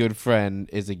really good friend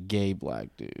is a gay black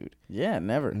dude. Yeah,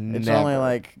 never. It's Never. only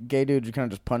like gay dudes who kind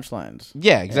of just punchlines.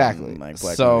 Yeah, exactly. In, like,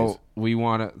 black so movies. we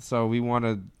want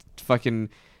to fucking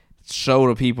show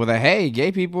to people that hey,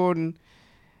 gay people and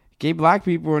gay black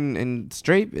people and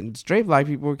straight black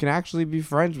people can actually be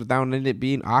friends without it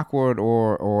being awkward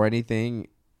or anything.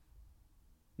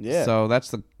 Yeah. So that's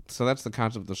the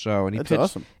concept of the show, and That's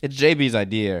awesome. It's JB's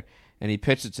idea, and he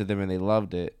pitched it to them, and they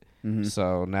loved it. Mhm.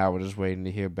 So now we're just waiting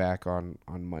to hear back on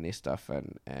money stuff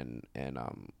and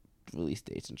release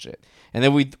dates and shit. And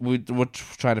then we're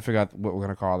trying to figure out what we're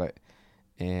gonna call it.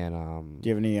 And Do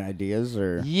you have any ideas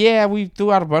or? yeah, we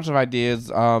threw out a bunch of ideas.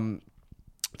 The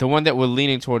one that we're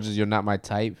leaning towards is "You're Not My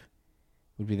Type"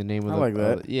 would be the name of I the. like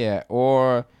that. Yeah,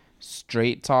 or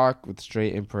 "Straight Talk" with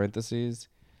straight in parentheses.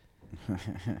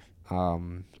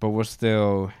 But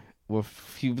those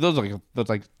are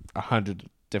like 100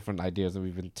 different ideas that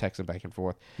we've been texting back and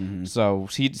forth. Mhm. So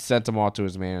he sent them all to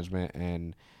his management,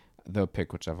 and they'll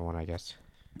pick whichever one, I guess.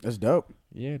 That's dope.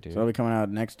 Yeah, dude. So it'll be coming out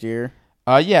next year.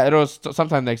 Yeah, it'll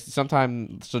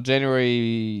so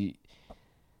January,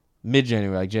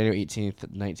 mid-January, like January 18th,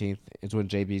 19th is when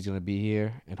JB's gonna be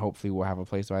here, and hopefully we'll have a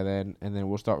place by then, and then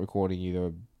we'll start recording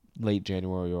either late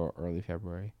January or early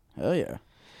February. Hell yeah.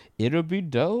 It'll be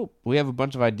dope. We have a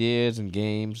bunch of ideas and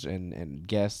games and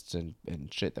guests and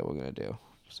shit that we're gonna do.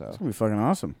 So It's gonna be fucking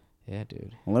awesome. yeah,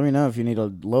 dude. Well, let me know if you need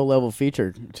a low level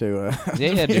feature to.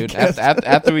 Yeah, be a dude. guest.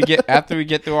 After we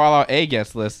get through all our A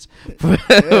guest lists, we'll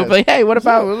be like, hey, what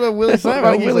about Willie Simon?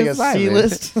 I think he's like a C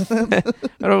list.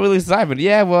 I don't Willie Simon.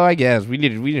 Yeah, well, I guess we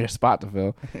need a spot to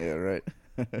fill, Yeah, right.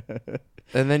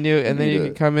 and then you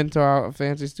can come into our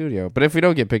fancy studio. But if we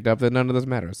don't get picked up, then none of this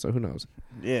matters. So who knows?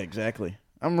 Yeah, exactly.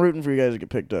 I'm rooting for you guys to get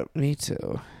picked up, Me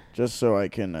too. just so I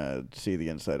can see the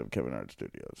inside of Kevin Hart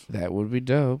Studios. That would be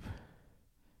dope.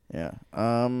 Yeah.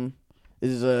 So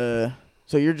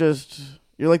you're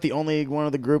like the only one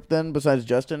of the group then, besides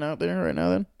Justin out there right now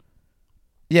then?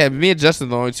 Yeah, me and Justin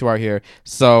are the only two out here.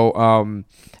 So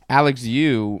Alex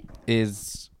Yu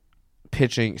is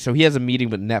pitching. So he has a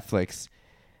meeting with Netflix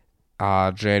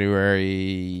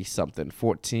January something,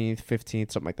 14th,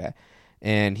 15th, something like that.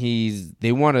 And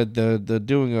they're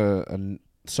doing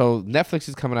so Netflix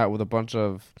is coming out with a bunch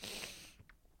of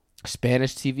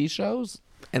Spanish TV shows,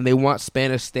 and they want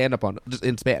Spanish stand-up on just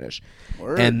in Spanish.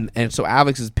 Word. And so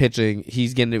Alex is pitching.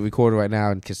 He's getting it recorded right now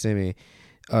in Kissimmee,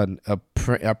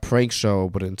 a prank show,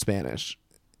 but in Spanish,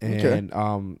 and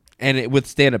with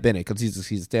stand-up in it because he's a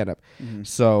stand-up. Mm-hmm.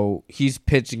 So he's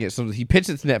pitching it. So he pitched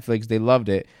it to Netflix. They loved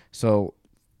it. So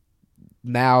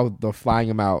now they're flying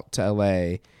him out to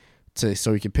LA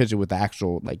so he can pitch it with the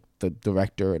actual like the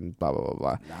director and blah blah blah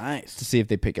blah. Nice. To see if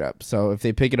they pick it up. So if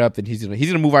they pick it up, then he's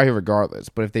gonna move out here regardless.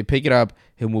 But if they pick it up,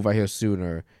 he'll move out here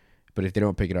sooner. But if they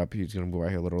don't pick it up, he's gonna move out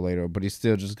here a little later. But he's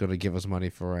still just gonna give us money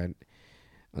for rent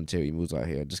until he moves out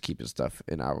here. Just keep his stuff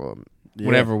in our room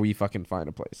whenever we fucking find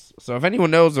a place. So if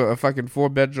anyone knows a fucking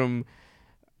 4-bedroom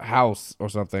house or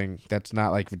something that's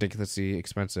not like ridiculously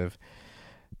expensive,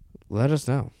 let us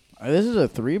know. This is a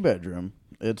 3-bedroom.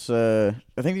 It's I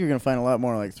think you're gonna find a lot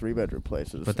more like 3-bedroom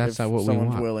places. But that's if not what we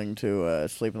someone's want. willing to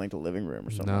sleep in like the living room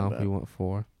or something. No, like that. we want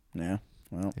 4. Yeah.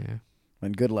 Well, Yeah.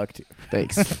 then good luck to you.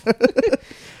 Thanks.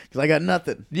 Because I got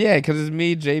nothing. Yeah, because it's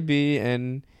me, JB,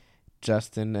 and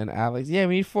Justin and Alex. Yeah,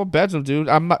 we need 4 bedrooms, dude.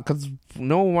 I'm not, because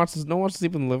no one wants to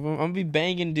sleep in the living room. I'm gonna be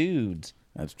banging dudes.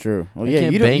 That's true. Well, I yeah,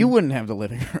 can't you bang- you wouldn't have the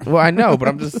living room. Well, I know, but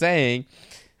I'm just saying,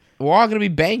 we're all gonna be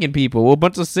banging people. We're a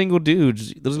bunch of single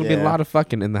dudes. There's gonna be a Yeah. lot of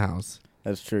fucking in the house.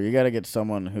 That's true. You got to get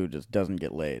someone who just doesn't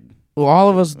get laid. Well, all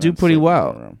of us do and pretty sleep in the well.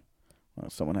 living room. Well,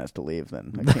 someone has to leave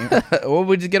then. I can't. Or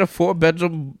we just get a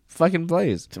 4-bedroom fucking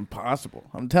place. It's impossible.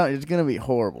 I'm telling you, it's gonna be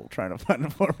horrible trying to find a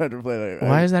 4-bedroom place.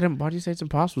 Why is that? Why do you say it's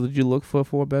impossible? Did you look for a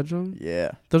 4-bedroom? Yeah,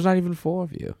 There's not even 4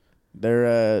 of you.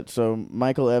 they're so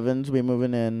Michael Evans will be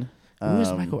moving in. Who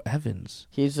is Michael Evans?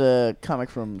 He's a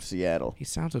comic from Seattle. He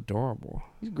sounds adorable.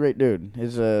 He's a great dude.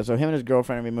 So him and his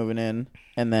girlfriend will be moving in,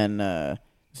 and then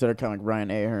this other comic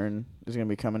Ryan Ahern is gonna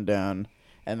be coming down.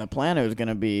 And the planner is going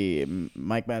to be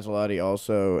Mike Mazzotti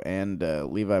also and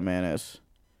Levi Manis.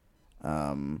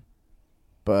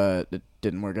 But it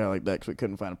didn't work out like that because we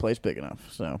couldn't find a place big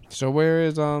enough. So where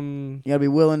is you got to be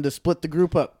willing to split the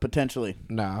group up, potentially.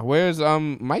 where's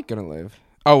Mike gonna live?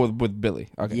 Oh, with Billy.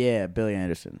 Okay. Yeah, Billy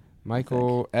Anderson.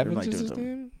 Michael They're Evans like is doing his something.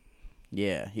 name?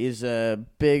 Yeah, he's a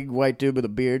big white dude with a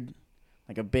beard.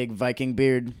 Like a big Viking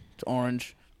beard. It's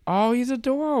orange. Oh, he's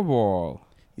adorable.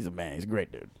 He's a man. He's a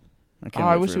great dude.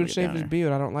 I wish he would shave his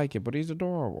beard. I don't like it, but he's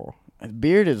adorable. His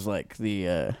beard is like the...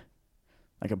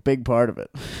 like a big part of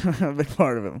it. A big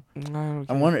part of him.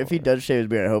 I wonder if he does shave his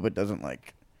beard. I hope it doesn't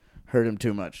like hurt him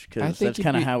too much I because think that's he'd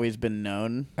kind of be- how he's been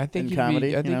known I think in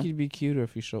comedy. I think he'd be cuter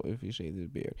if he shaved his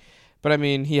beard. But I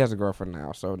mean, he has a girlfriend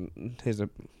now, so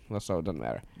so it doesn't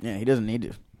matter. Yeah, he doesn't need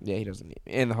to. Yeah, he doesn't need.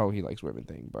 And the whole he likes women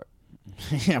thing, but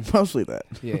Yeah, mostly that.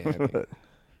 yeah, I mean,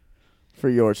 For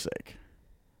your sake,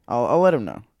 I'll let him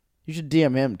know. You should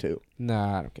DM him too.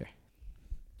 nah, I don't care.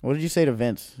 What did you say to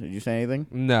Vince? Did you say anything?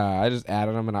 Nah, I just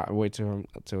added him and I wait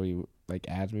till he like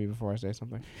adds me before I say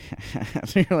something.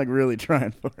 So you're like really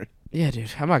trying for it. Yeah,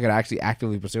 dude, I'm not gonna actually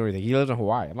actively pursue anything. He lives in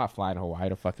Hawaii. I'm not flying to Hawaii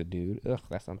to fuck the dude. Ugh,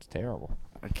 that sounds terrible.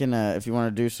 I can if you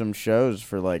want to do some shows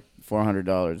for like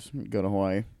 $400, go to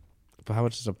Hawaii. But how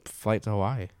much is a flight to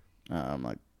Hawaii?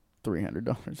 Like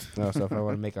 $300. Oh, so if I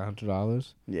want to make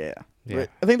 $100, Yeah. yeah. But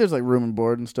I think there's like room and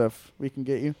board and stuff we can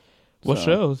get you. What So,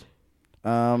 shows?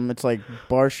 It's like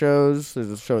bar shows. There's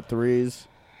a show at Threes.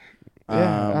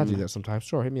 Yeah, I'll do that sometimes.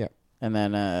 Sure, hit me up. And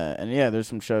then, and yeah, there's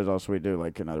some shows also we do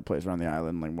like another place around the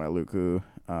island, like Wailuku.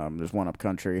 There's one up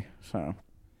country. So,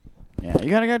 yeah, you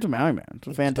gotta go to Maui, man. It's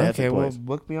a fantastic Okay, place. well,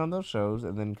 book me on those shows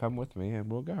and then come with me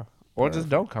and we'll go. Or just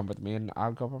don't come with me and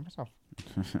I'll go by myself.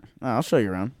 I'll show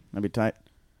you around. That'd be tight.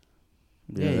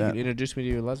 Yeah, you that. can introduce me to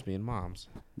your lesbian moms.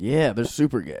 Yeah, they're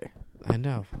super gay. I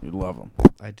know. You'd love them.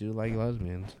 I do like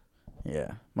lesbians.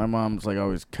 Yeah, my mom's like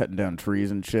always cutting down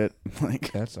trees and shit,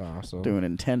 like That's awesome. doing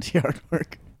intense yard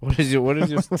work. What is your Why what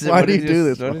do is you do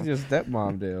this, What Mom? does your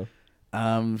stepmom do?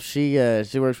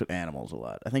 She works with animals a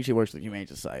lot. I think she works with Humane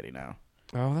Society now.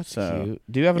 Oh, that's So, cute.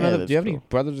 Do you have yeah, another? that's Do you have any cool.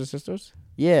 brothers or sisters?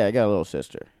 Yeah, I got a little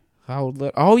sister. How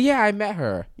old? Oh yeah, I met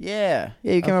her. Yeah,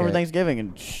 you came over Okay. Thanksgiving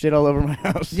and shit all over my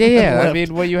house. Yeah, yeah. I Left.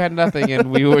 mean, well, you had nothing,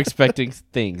 and we were expecting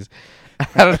things.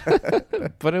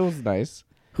 But it was nice.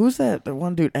 Who's that? The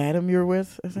one dude Adam you're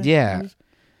with? I think? Yeah. That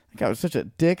guy was such a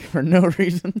dick for no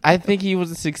reason. I think he was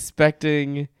just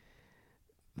expecting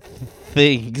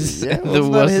things. Yeah, There well, it's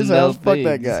not was his no house. Fuck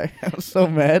that things. guy. I was so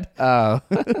mad. Oh,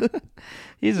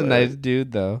 he's a But- nice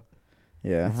dude, though.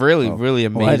 Yeah, Really, Oh. really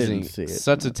Well, I amazing. didn't see it.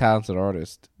 Such a talented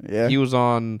artist. yeah, He was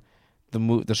on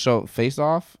the show Face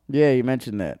Off. yeah. You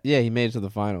mentioned that. Yeah, he made it to the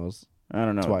finals. I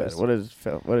don't know Twice. What is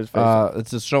face?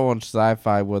 It's a show on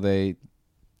Sci-Fi where they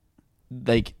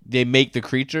make the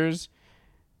creatures.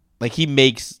 Like he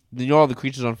makes, all the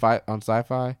creatures on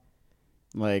Sci-Fi,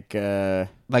 like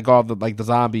like all the the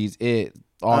zombies,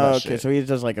 all that okay, shit. so he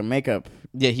does like a makeup.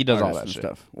 Yeah, he does all artist that and shit.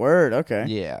 stuff. Word. Okay.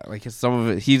 Yeah, like some of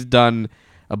it, he's done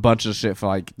a bunch of shit for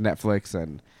like Netflix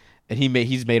and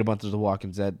he's made a bunch of The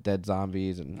Walking Dead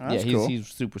zombies and Oh, that's cool. he's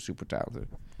super talented.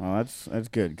 Well, that's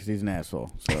good because he's an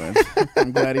asshole. So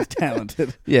I'm glad he's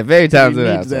talented. Yeah, very talented.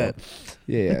 needs asshole.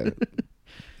 Yeah.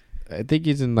 I think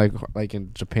he's in like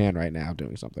in Japan right now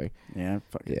doing something. Yeah,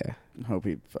 fucking Yeah. hope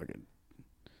he fucking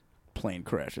plane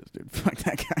crashes, dude. Fuck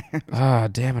that guy. Ah,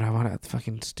 damn it! I want that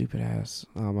fucking stupid ass.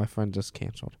 Oh, my friend just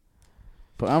canceled.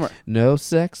 Bummer. No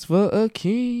sex for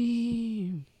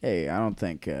Akeem. Hey, I don't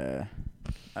think the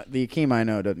Akeem I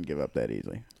know doesn't give up that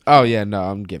easily. Oh yeah, no,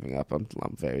 I'm giving up. I'm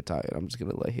very tired. I'm just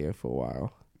gonna lay here for a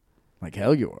while. Like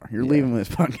hell you are. You're Yeah. leaving this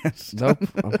podcast. Nope,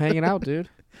 I'm hanging out, dude.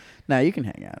 Nah, you can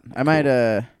hang out. I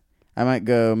might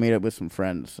go meet up with some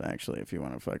friends actually if you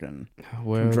want to fucking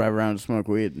Where drive around and smoke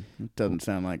weed. It doesn't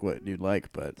sound like what you'd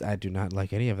like, but I do not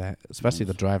like any of that, especially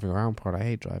the driving around part. I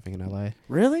hate driving in LA.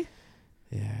 really?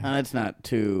 Yeah. That's not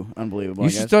too unbelievable. You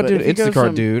I should guess. start But doing if you go Instacart,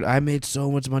 some- dude. I made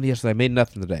so much money yesterday. I made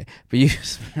nothing today. But you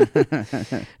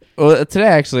well, today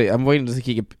actually, I'm waiting to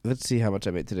keep. Let's see how much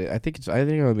I made today. I think I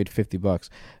only made $50,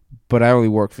 but I only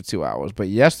worked for 2 hours. But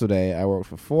yesterday I worked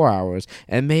for 4 hours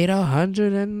and made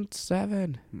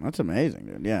 107. That's amazing,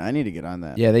 dude. Yeah, I need to get on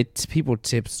that. Yeah, people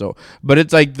tip so, but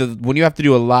it's like when you have to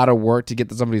do a lot of work to get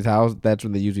to somebody's house. That's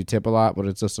when they usually tip a lot, but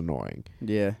it's just annoying.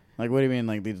 Yeah. Like, what do you mean?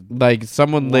 Like these Like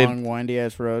someone lived. long, windy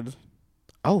ass roads?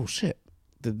 Oh shit!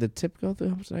 Did the tip go through?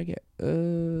 How much did I get?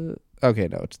 Okay,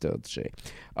 no, it's shitty.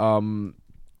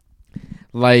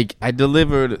 Like I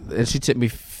delivered, and she tipped me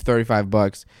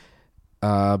 $35.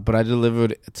 But I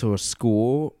delivered to a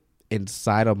school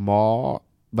inside a mall,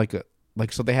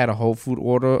 so they had a Whole Food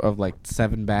order of like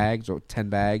 7 bags or 10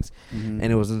 bags, and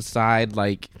it was inside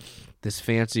like this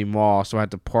fancy mall. So I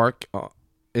had to park.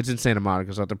 It's in Santa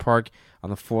Monica, so I had to park on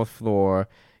the 4th floor,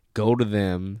 go to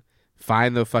them,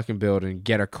 find the fucking building,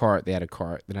 get a cart. They had a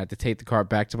cart. Then I had to take the cart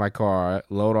back to my car,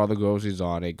 load all the groceries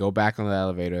on it, go back on the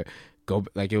elevator, go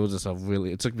like it was just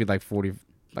it took me like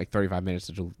 35 minutes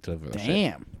to deliver that shit.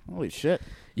 Damn. Holy shit.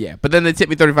 Yeah, but then they tipped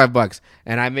me $35,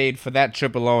 and I made for that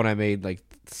trip alone. I made like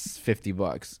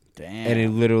 $50, Damn. and it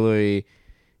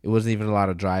wasn't even a lot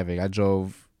of driving. I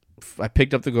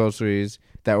picked up the groceries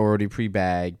that were already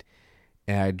pre-bagged,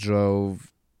 and I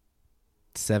drove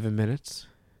 7 minutes.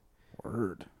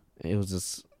 Word. It was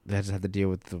just I just had to deal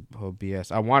with the whole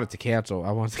BS. I wanted to cancel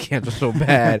so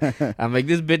bad. I'm like,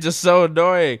 this bitch is so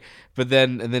annoying. But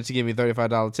then she gave me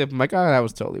 $35 tip. I'm like, oh, that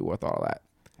was totally worth all that.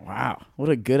 Wow. What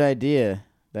a good idea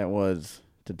that was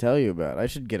to tell you about. I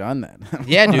should get on that.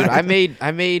 Yeah, dude. I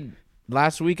made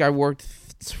last week. I worked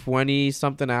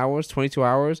 20-something hours, 22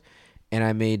 hours, and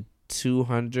I made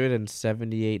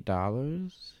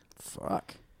 $278.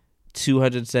 Fuck.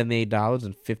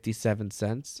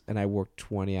 $278.57, and I worked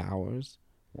 20 hours.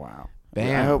 Wow.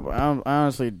 Bam. I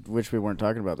honestly wish we weren't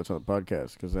talking about this on the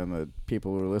podcast, because then the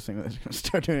people who are listening to this are going to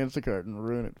start doing Instacart and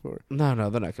ruin it for it. No,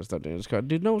 they're not gonna start doing this.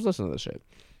 Dude, no one's listening to this shit.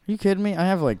 Are you kidding me? I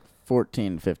have like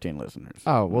 14, 15 listeners.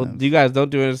 Oh well, And you guys don't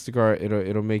do Instacart.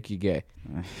 It'll make you gay.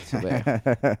 So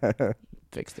there.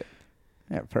 Fixed it.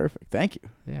 Yeah, perfect. Thank you.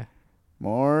 Yeah.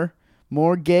 More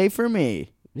gay for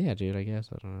me. Yeah, dude. I guess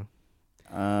I don't know.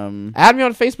 Add me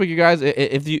on Facebook, you guys.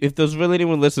 If there's really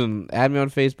anyone listening, add me on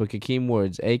Facebook. Akeem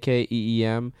Woods,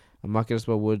 AKEEM. I'm not gonna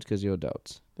spell Woods because you're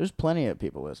adults. There's plenty of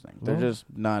people listening. They're Well. just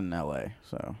not in LA.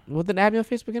 So Well, then add me on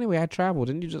Facebook anyway. I traveled,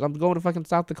 didn't you? I'm going to fucking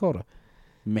South Dakota.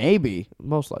 maybe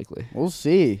Most likely. we'll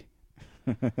see.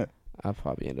 I'll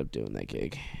probably end up doing that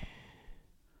gig.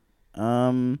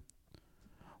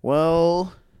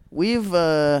 Well, we've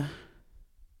been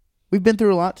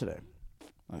through a lot today.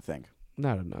 I think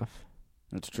Not enough.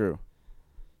 it's true.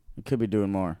 We could be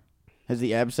doing more. Has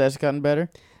the abscess gotten better?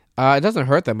 It doesn't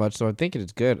hurt that much, so I'm thinking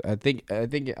it's good. I think I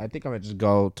might just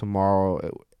go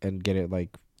tomorrow and get it like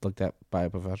looked at by a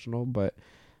professional. But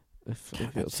it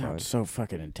That feels fine. sounds so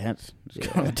fucking intense. Just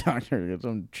go to Yeah. the doctor to get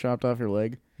something chopped off your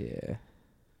leg. Yeah.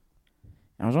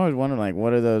 I was always wondering, like, how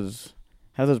do those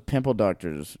pimple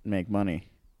doctors make money?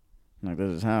 Like,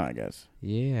 this is how, I guess.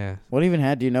 Yeah. What even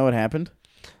do you know what happened?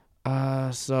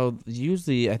 So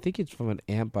usually I think it's from an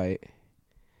ant bite.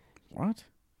 What?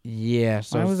 Yeah.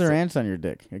 So Why was there ants on your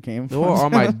dick? It came They were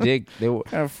on my dick. They were. What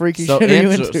kind of freaky So, shit are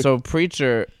you ants, into? so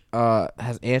preacher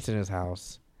has ants in his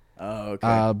house. Oh,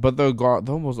 okay. But they're gone.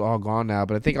 They're almost all gone now.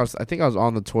 But I think I was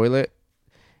on the toilet,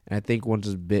 and I think one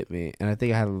just bit me, and I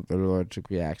think I had an allergic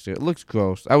reaction. It looks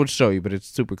gross. I would show you, but it's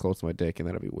super close to my dick, and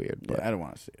that'd be weird. Yeah, But I don't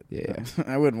want to see it. Yeah.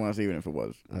 I wouldn't want to see it even if it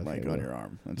was Okay, like well. on your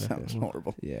arm. That Okay, sounds well.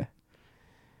 horrible. yeah.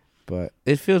 But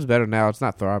it feels better now. It's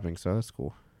not throbbing, so that's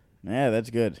cool. Yeah, that's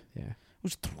good. Yeah.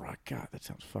 What's God, that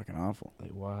sounds fucking awful.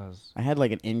 It was. I had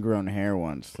like an ingrown hair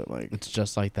once that like It's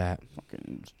just like that.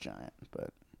 fucking was giant,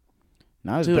 but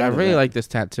not as Dude, bad I as really that. like this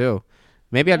tattoo.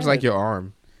 Maybe I just Yeah. like your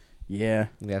arm. Yeah,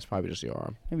 Yeah, it's probably just your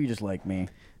arm. maybe you just like me.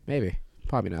 Maybe.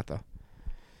 Probably not though.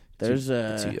 There's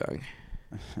Too young.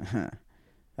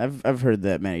 I've heard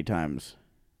that many times.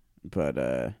 but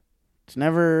it's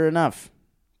never enough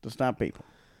to stop people.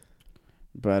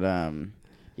 But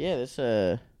yeah, this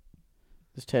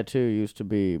tattoo used to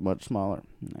be much smaller.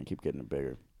 I keep getting it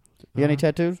bigger. You got any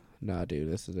tattoos? Nah,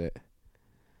 dude, this is it.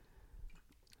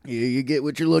 You get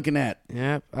what you're looking at.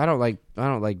 Yeah, I don't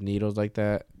like needles like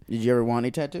that. Did you ever want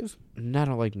any tattoos? No, I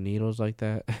don't like needles like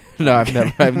that. No,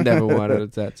 I've never wanted a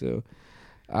tattoo.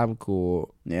 I'm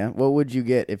cool. Yeah. What would you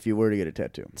get if you were to get a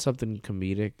tattoo? Something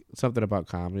comedic, something about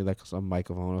comedy, like some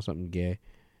microphone or something gay.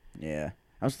 Yeah.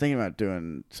 I was thinking about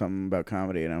doing something about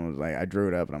comedy, and I was like, I drew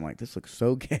it up, and I'm like, this looks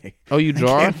so gay. Oh, you I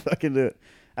draw? can't fucking do it.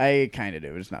 I kind of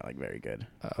do. It's not like very good.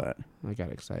 But I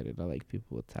got excited. I like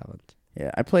people with talent.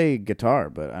 yeah, I play guitar,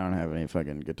 but I don't have any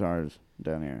fucking guitars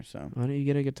down here. So Why don't you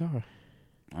get a guitar?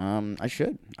 I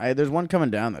should. There's one coming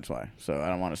down. That's why. So I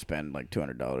don't want to spend like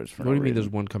 $200 for. What do you mean? There's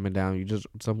one coming down?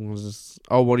 Someone's just.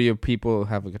 Oh, one of your people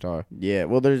have a guitar. Yeah.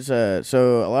 Well, there's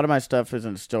so a lot of my stuff is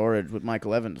in storage with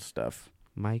Michael Evans stuff.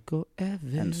 Michael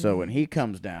Evans. And so when he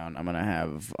comes down, I'm gonna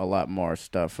have a lot more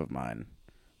stuff of mine,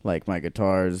 like my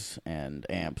guitars and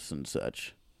amps and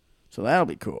such. So that'll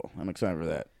be cool. I'm excited for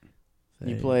that.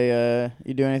 You play?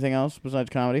 You do anything else besides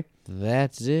comedy?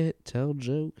 That's it. Tell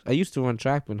jokes. I used to run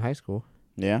track in high school.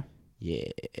 Yeah. Yeah.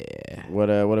 What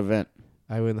event?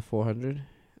 I win the 400.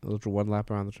 A little one lap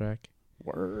around the track.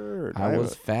 Word. I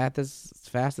was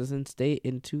fastest in state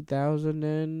in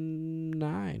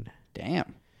 2009.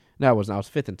 Damn. No, I wasn't. I was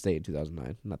fifth in state in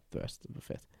 2009. Not the rest of the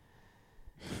fifth.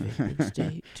 Fifth in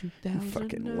state 2009.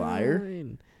 Fucking liar.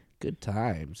 Good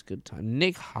times. Good times.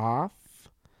 Nick Hoff.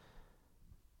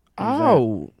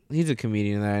 Who's He's a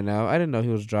comedian that I know. I didn't know he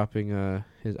was dropping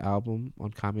his album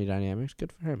on Comedy Dynamics.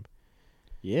 Good for him.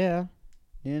 Yeah.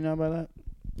 You didn't know about that?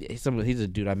 Yeah, he's a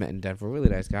dude I met in Denver. Really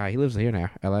nice guy. He lives here now,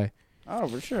 LA. Oh,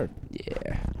 for sure.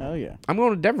 Yeah. Hell yeah. I'm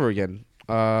going to Denver again.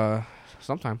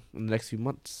 Sometime in the next few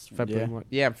months. February. Yeah. March.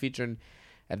 Yeah, I'm featuring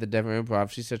at the Denver Improv.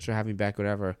 She said she'll have me back,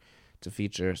 whatever, to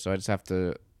feature. So I just have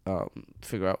to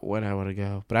figure out when I want to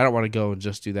go. But I don't want to go and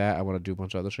just do that. I want to do a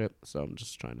bunch of other shit. So I'm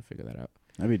just trying to figure that out.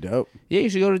 That'd be dope. Yeah, you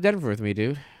should go to Denver with me,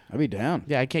 dude. I'd be down.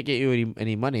 Yeah, I can't get you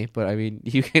any money, but I mean,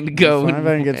 you can go. If I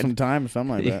can get some time or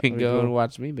something like you that. can That'd be go cool. and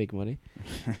watch me make money.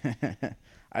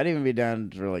 I'd even be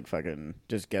down for like fucking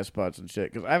just guest spots and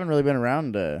shit because I haven't really been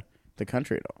around the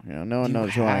country at all. You know, no one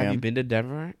knows who I am. Have you been to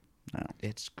Denver? No.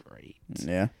 It's great.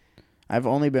 Yeah, I've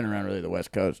only been around really the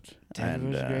West Coast.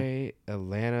 Denver's and, great.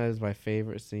 Atlanta is my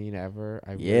favorite scene ever.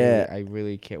 I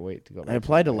really can't wait to go. I back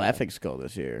applied to Atlanta. Laughing Skull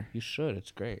this year. You should.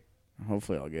 It's great.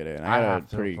 Hopefully, I'll get in. I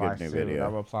got a pretty good new video.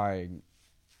 I'm applying.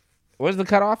 When's the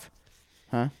cutoff?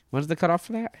 Huh? When's the cutoff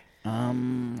for that? I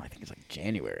think it's like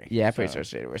January. Yeah, I'm pretty sure it's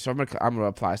January. So I'm gonna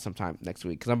apply sometime next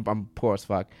week because I'm poor as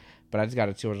fuck. But I just got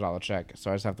a $200 check,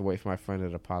 so I just have to wait for my friend to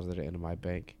deposit it into my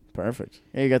bank. Perfect.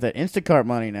 Yeah, you got that Instacart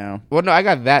money now. Well, no, I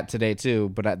got that today too,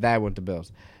 but that went to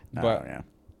bills. But yeah.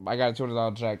 I got a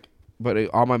 $200 check, but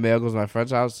all my mail goes to my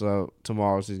friend's house, so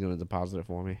tomorrow she's gonna deposit it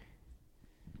for me.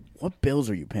 What bills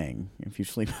are you paying if you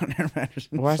sleep on air mattress?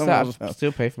 Well, I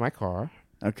still pay for my car,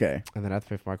 Okay. and then I have to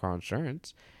pay for my car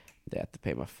insurance. They have to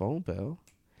pay my phone bill,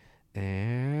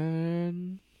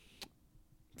 and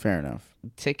Fair enough.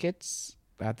 tickets.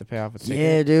 I have to pay off a ticket.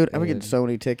 Yeah, dude. I've been getting And- so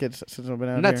many tickets since I've been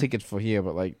out Not here. tickets for here,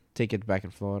 but like tickets back in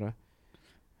Florida.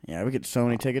 Yeah, we get so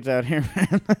many tickets out here,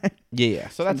 man. Yeah.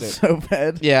 So that's It's it. so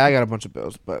bad. Yeah, I got a bunch of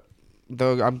bills, but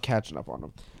though I'm catching up on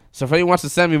them. So if anyone wants to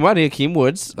send me money, Akeem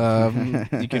Woods,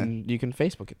 you can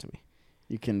Facebook it to me.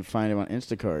 You can find him on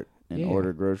Instacart and Yeah.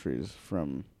 order groceries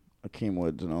from Akeem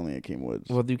Woods and only Akeem Woods.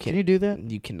 Well, you Can you do that?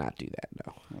 You cannot do that.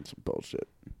 No. That's bullshit.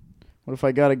 What if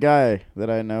I got a guy that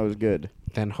I know is good?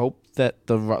 Then hope that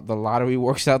the lottery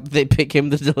works out that they pick him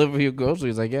to deliver your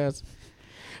groceries. I guess.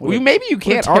 What a- Maybe you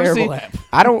can't. What a terrible Honestly, app.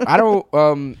 I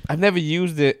don't. I've never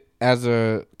used it as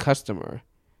a customer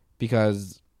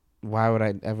because why would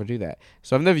I ever do that?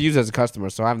 So I've never used it as a customer.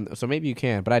 So maybe you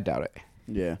can, but I doubt it.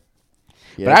 Yeah.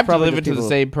 But I've delivered to the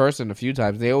same person a few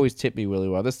times. They always tip me really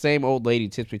well. The same old lady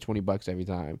tips me $20 every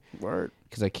time Word.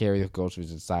 because I carry the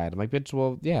groceries inside. I'm like, bitch,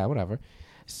 well, yeah, whatever.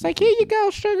 She's like, here you go,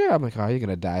 sugar. I'm like, oh, you're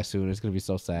gonna die soon. It's gonna be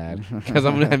so sad because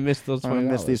I miss those I'm gonna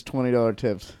 $20. miss these $20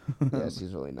 tips. Yeah,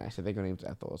 she's really nice. I think her name's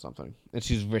Ethel or something. And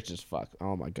she's rich as fuck.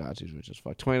 Oh my god, she's rich as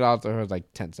fuck. $20 to her is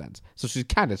like 10 cents. So she's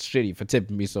kind of shitty for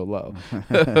tipping me so low.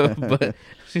 But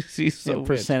she's so rich.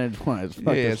 Percentage wise.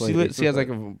 Yeah, she has like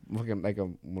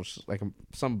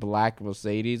some black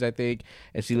Mercedes, I think,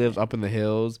 and she lives up in the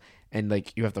hills. And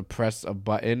like you have to press a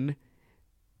button,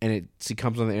 and she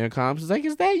comes on the intercom. She's like,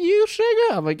 "Is that you, sugar?"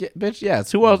 I'm like, yeah, "Bitch,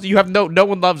 yes." Who else? You have no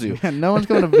one loves you. No one's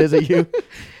going to visit you.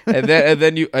 and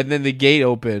then the gate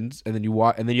opens, and then you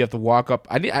walk, and then you have to walk up.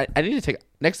 I need to take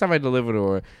next time I deliver to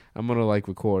her. I'm gonna like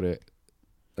record it.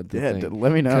 Yeah,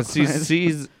 let me know. Because she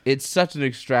sees it's such an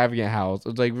extravagant house.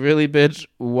 It's like, really, bitch?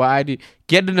 Why do you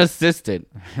get an assistant?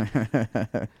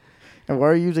 And why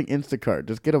are you using Instacart?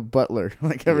 Just get a butler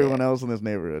like everyone else in this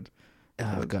neighborhood.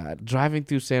 Oh God, driving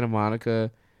through Santa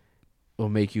Monica will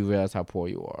make you realize how poor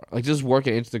you are. Like, just work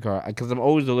at Instacart, because I'm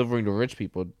always delivering to rich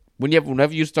people.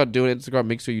 Whenever you start doing Instacart,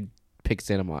 make sure you pick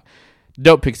Santa Monica.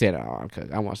 Don't pick Santa Monica.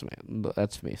 I want some.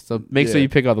 That's for me. So make sure you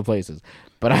pick other places.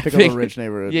 But I Pick all the rich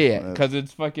neighborhoods. Yeah, because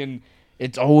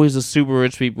it's always the super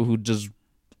rich people who just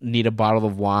need a bottle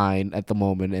of wine at the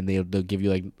moment, and they'll give you,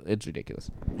 like, it's ridiculous.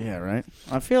 Yeah, right.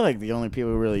 I feel like the only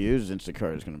people who really use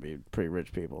Instacart is going to be pretty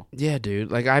rich people. Yeah,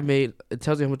 dude. Like, it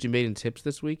tells you how much you made in tips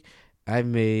this week. I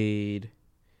made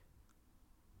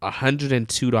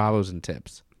 $102 in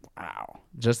tips. Wow.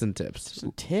 Just in tips. Just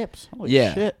in tips. Holy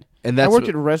Yeah. shit. And I that's worked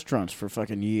at restaurants for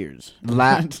fucking years.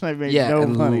 I made no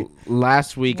money.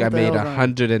 Last week What I the made hell,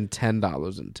 Ryan?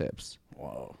 $110 in tips.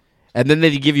 Whoa. And then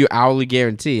they give you hourly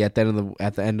guarantee at the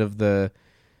end of the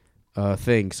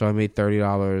thing. So I made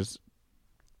 $30.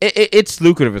 It's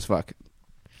lucrative as fuck.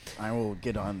 I will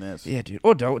get on this. Yeah, dude.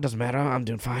 Or don't. It doesn't matter. I'm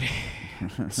doing fine.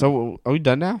 So are we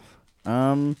done now?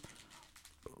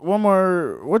 One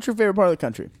more. What's your favorite part of the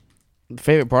country?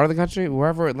 Favorite part of the country?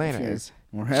 Wherever Atlanta Sure. is.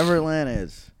 Wherever Atlanta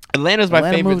is. Atlanta's my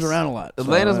Atlanta favorite. moves around a lot. so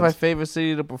Atlanta's my that's- favorite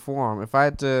city to perform. If I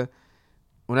had to,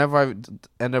 whenever I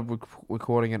end up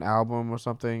recording an album or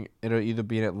something, it'll either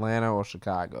be in Atlanta or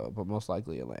Chicago, but most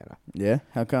likely Atlanta. Yeah?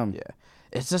 How come? Yeah,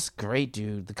 it's just great,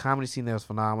 dude. The comedy scene there is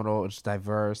phenomenal. It's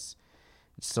diverse.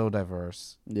 It's so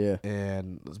diverse, Yeah.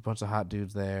 and there's a bunch of hot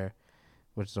dudes there,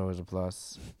 which is always a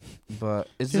plus. But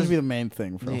it's Seems just to be the main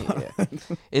thing for a lot.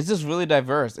 it's just really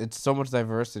diverse. It's so much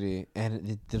diversity,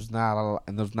 and there's not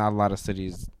a lot of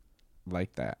cities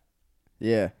like that.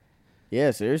 Yeah.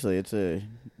 Yeah, seriously. It's a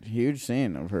huge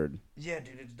scene, I've heard. Yeah,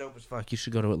 dude, it's dope as fuck. You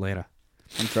should go to Atlanta.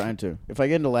 I'm trying to. If I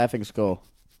get into Laughing Skull,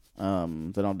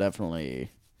 then I'll definitely...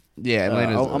 Yeah,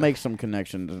 Atlanta's. I'll make some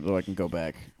connections so I can go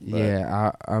back. But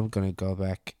Yeah, I'm gonna go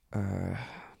back. I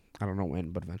don't know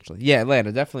when, but eventually. Yeah,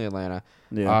 Atlanta, definitely Atlanta.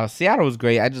 Yeah. Seattle was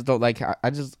great. I just don't like.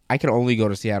 I can only go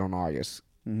to Seattle in August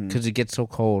Mhm. because it gets so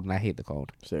cold, and I hate the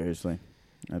cold. Seriously.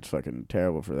 That's fucking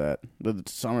terrible for that. The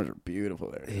summers are beautiful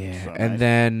there. It's Yeah, so and nice.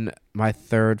 then my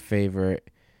third favorite,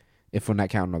 if we're not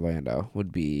counting Orlando,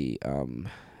 would be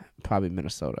probably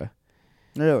Minnesota.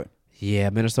 Really? Yeah,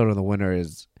 Minnesota in the winter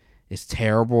is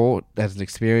terrible as an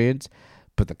experience,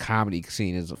 but the comedy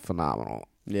scene is phenomenal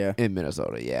Yeah. in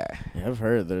Minnesota. Yeah. Yeah, I've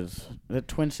heard there's the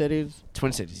Twin Cities.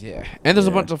 Twin Cities, yeah. And there's a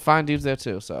Yeah. bunch of fine dudes there,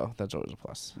 too, so that's always a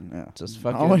plus. Yeah. Just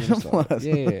fucking Always a Minnesota. plus.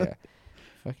 Yeah.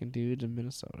 Fucking dudes in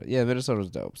Minnesota. Yeah,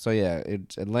 Minnesota's dope. So, yeah,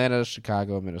 it's Atlanta,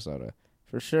 Chicago, Minnesota.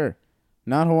 For sure.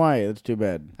 Not Hawaii. That's too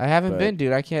bad. I haven't But- been,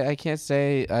 dude. I can't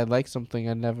say I like something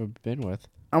I've never been with.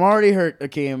 I'm already hurt,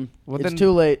 Akeem. Well, it's then-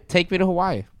 too late. Take me to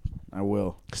Hawaii. I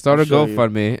will. Start a I'll show you.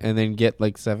 GoFundMe and then get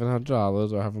like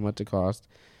 $700 or however much it costs.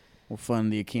 We'll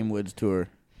fund the Akeem Woods tour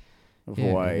of Yeah,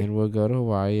 Hawaii. and we'll go to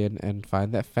Hawaii and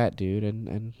find that fat dude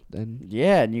and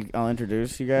Yeah, and I'll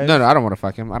introduce you guys. No, I don't want to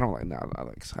fuck him. I don't like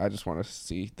Alex. I just want to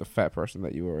see the fat person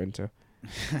that you were into.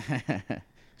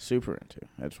 Super into.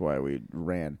 That's why we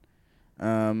ran.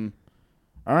 All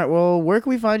right, well, where can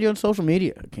we find you on social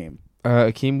media, Akeem?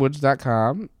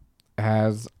 AkeemWoods.com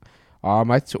has all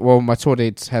my my tour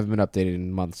dates haven't been updated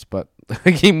in months, but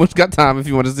AkeemWoods.com if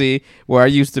you want to see where I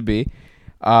used to be.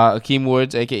 Akeem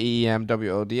Woods,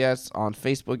 AKEEMWODS on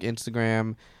Facebook,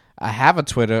 Instagram. I have a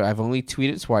Twitter. I've only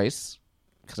tweeted twice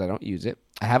because I don't use it.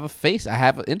 I have an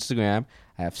Instagram.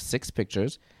 I have 6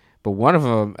 pictures, but one of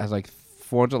them has like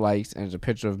 400 likes and it's a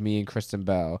picture of me and Kristen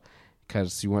Bell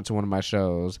because she went to one of my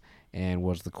shows and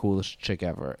was the coolest chick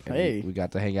ever. And Hey. we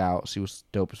got to hang out. She was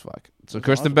dope as fuck. So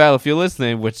Kristen Bell, if you're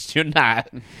listening, which you're not,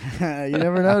 You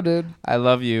never know, dude. I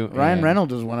love you. Ryan and-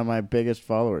 Reynolds is one of my biggest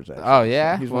followers. Actually. Oh,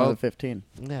 yeah? He's one Well- of the 15.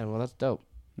 Yeah, well, that's dope.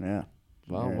 Yeah.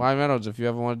 Well, Yeah. Ryan Reynolds, if you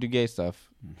ever want to do gay stuff,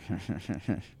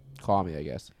 call me, I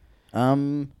guess.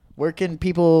 Where can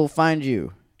people find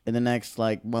you in the next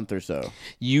month or so?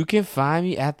 You can find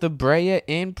me at the Brea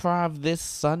Improv this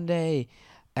Sunday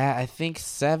at, I think,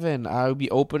 7. I'll be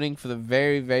opening for the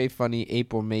very, very funny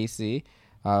April Macy,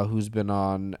 who's been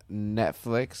on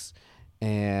Netflix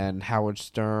and Howard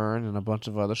Stern and a bunch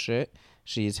of other shit.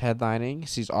 She's headlining.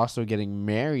 She's also getting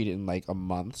married in a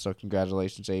month, so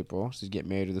congratulations, April. She's getting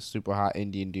married to the super hot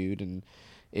Indian dude in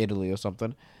Italy or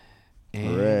something. And,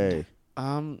 Hooray.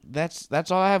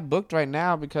 that's all I have booked right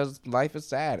now because life is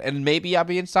sad. And maybe I'll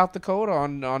be in South Dakota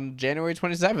on January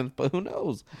 27th, but who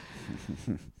knows?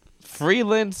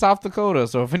 Freeland, South Dakota.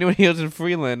 So if anyone here is in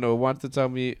Freeland or wants to tell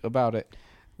me about it,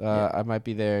 I might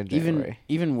be there in January.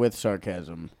 Even with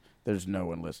sarcasm, there's no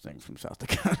one listening from South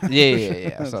Dakota.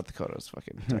 Yeah. South Dakota is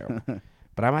fucking terrible.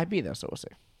 But I might be there, so we'll see.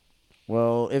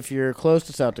 Well, if you're close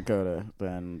to South Dakota,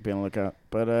 then be on the lookout.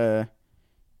 But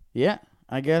yeah,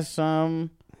 I guess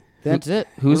that's it.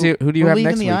 Who do you have leaving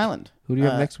next the week? island. Who do you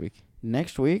have next week?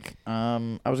 Next week,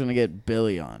 I was gonna get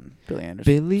Billy on. Billy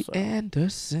Anderson. Billy so,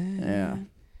 Anderson. Yeah.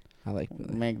 I like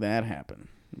Billy. Make that happen.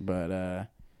 But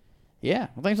yeah.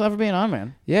 Well, thanks a lot for being on,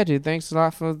 man. Yeah, dude. Thanks a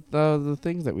lot for the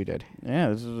things that we did. Yeah,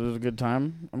 this was a good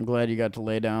time. I'm glad you got to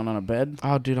lay down on a bed.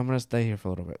 Oh, dude, I'm gonna stay here for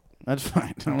a little bit. That's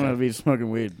fine. I'm gonna be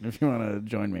smoking weed if you want to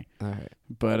join me. All right.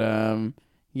 But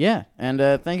yeah, and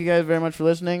thank you guys very much for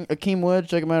listening. Akeem Woods,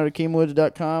 check him out at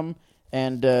AkeemWoods.com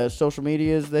and social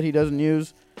medias that he doesn't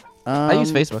use. I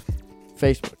use Facebook.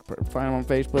 Find him on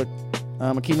Facebook.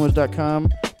 AkeemWoods.com.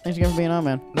 Thanks again for being on,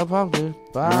 man. No problem,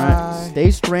 dude. Bye. All right.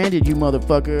 Stay stranded, you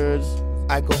motherfuckers.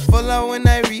 I go full out when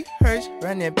I rehearse,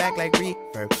 run it back like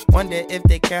reverb. Wonder if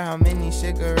they care how many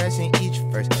cigarettes in each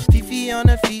verse. Fifi on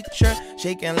a feature,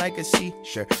 shaking like a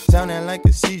C-shirt, sounding like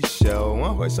a seashell.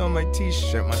 One horse on my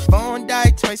t-shirt. My phone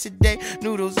died twice a day.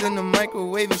 Noodles in the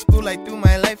microwave. In school I threw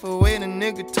my life away. The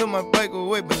nigga took my bike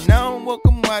away, but now I'm woke,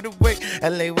 I'm wide awake.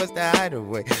 LA was the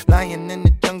hideaway. Lying in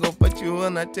the jungle, but you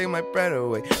will not take my breath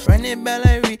away. Run it back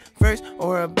like reverse,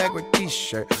 or a backward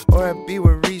t-shirt, or a B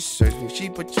with research. If she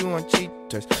put you on cheat.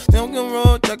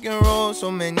 Tuck and roll,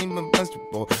 so many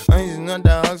combustible. I ain't not the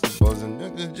Huxtables, and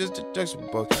this is just a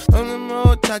juxtapose. Tuck and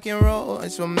roll, tuck and roll,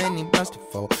 and so many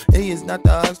bustable. It is not the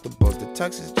Huxtables, the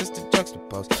tux is just a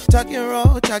juxtapose. Tuck and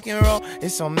roll,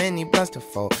 it's so many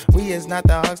bustable. We is not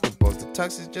the Huxtables, the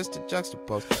tux is just a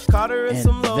juxtapose. Carter is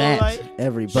some low that, light.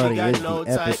 everybody, is the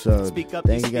episode.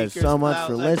 Thank you guys so much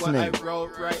for listening.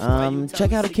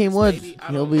 Check out Akeem Woods.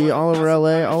 He'll be all over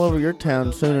LA, all over your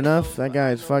town soon enough. That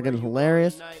guy is fucking hilarious.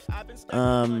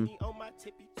 Go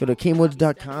to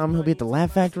AkeemWoods.com. He'll be at the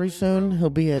Laugh Factory soon.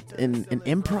 He'll be at in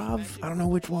Improv. I don't know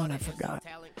which one. I forgot.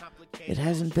 It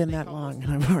hasn't been that long,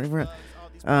 and I've already forgot.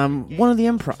 One of the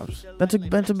improvs.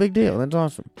 That's a big deal. That's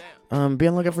awesome. Be on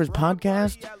the lookout for his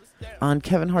podcast on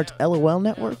Kevin Hart's LOL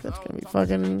network. That's gonna be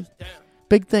fucking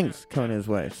big things coming his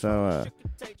way. So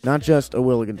not just a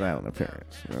Willigans Island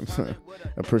appearance,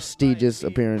 a prestigious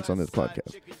appearance on this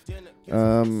podcast.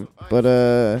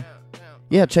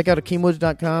 Yeah, check out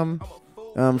AkeemWoods.com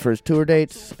for his tour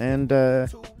dates and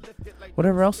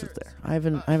whatever else is there. I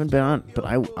haven't been on, but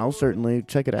I'll certainly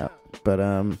check it out. But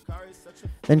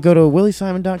then go to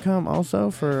WillieSimon.com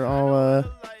also for all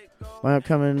my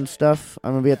upcoming stuff.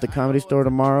 I'm gonna be at the Comedy Store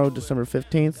tomorrow, December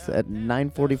 15th at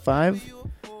 9:45.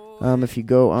 If you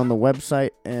go on the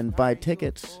website and buy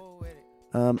tickets,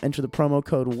 enter the promo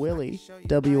code Willie,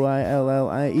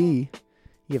 WILLIE, you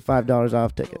get $5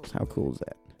 off tickets. How cool is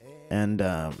that? And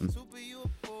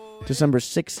December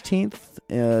 16th,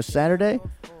 Saturday,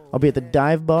 I'll be at the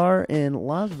Dive Bar in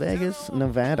Las Vegas,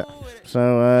 Nevada.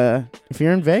 So if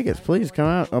you're in Vegas, please come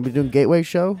out. I'll be doing Gateway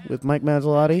Show with Mike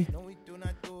Mazzolotti,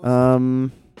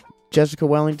 Jessica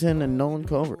Wellington, and Nolan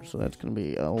Culver. So that's going to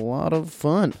be a lot of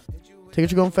fun.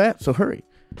 Tickets are going fast, so hurry.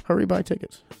 Hurry, buy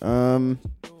tickets. I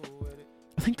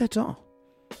think that's all.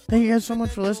 Thank you guys so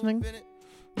much for listening.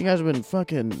 You guys have been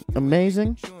fucking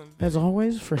amazing, as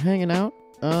always, for hanging out.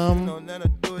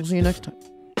 We'll see you next time.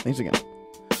 Thanks again.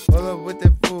 Pull up with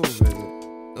that food,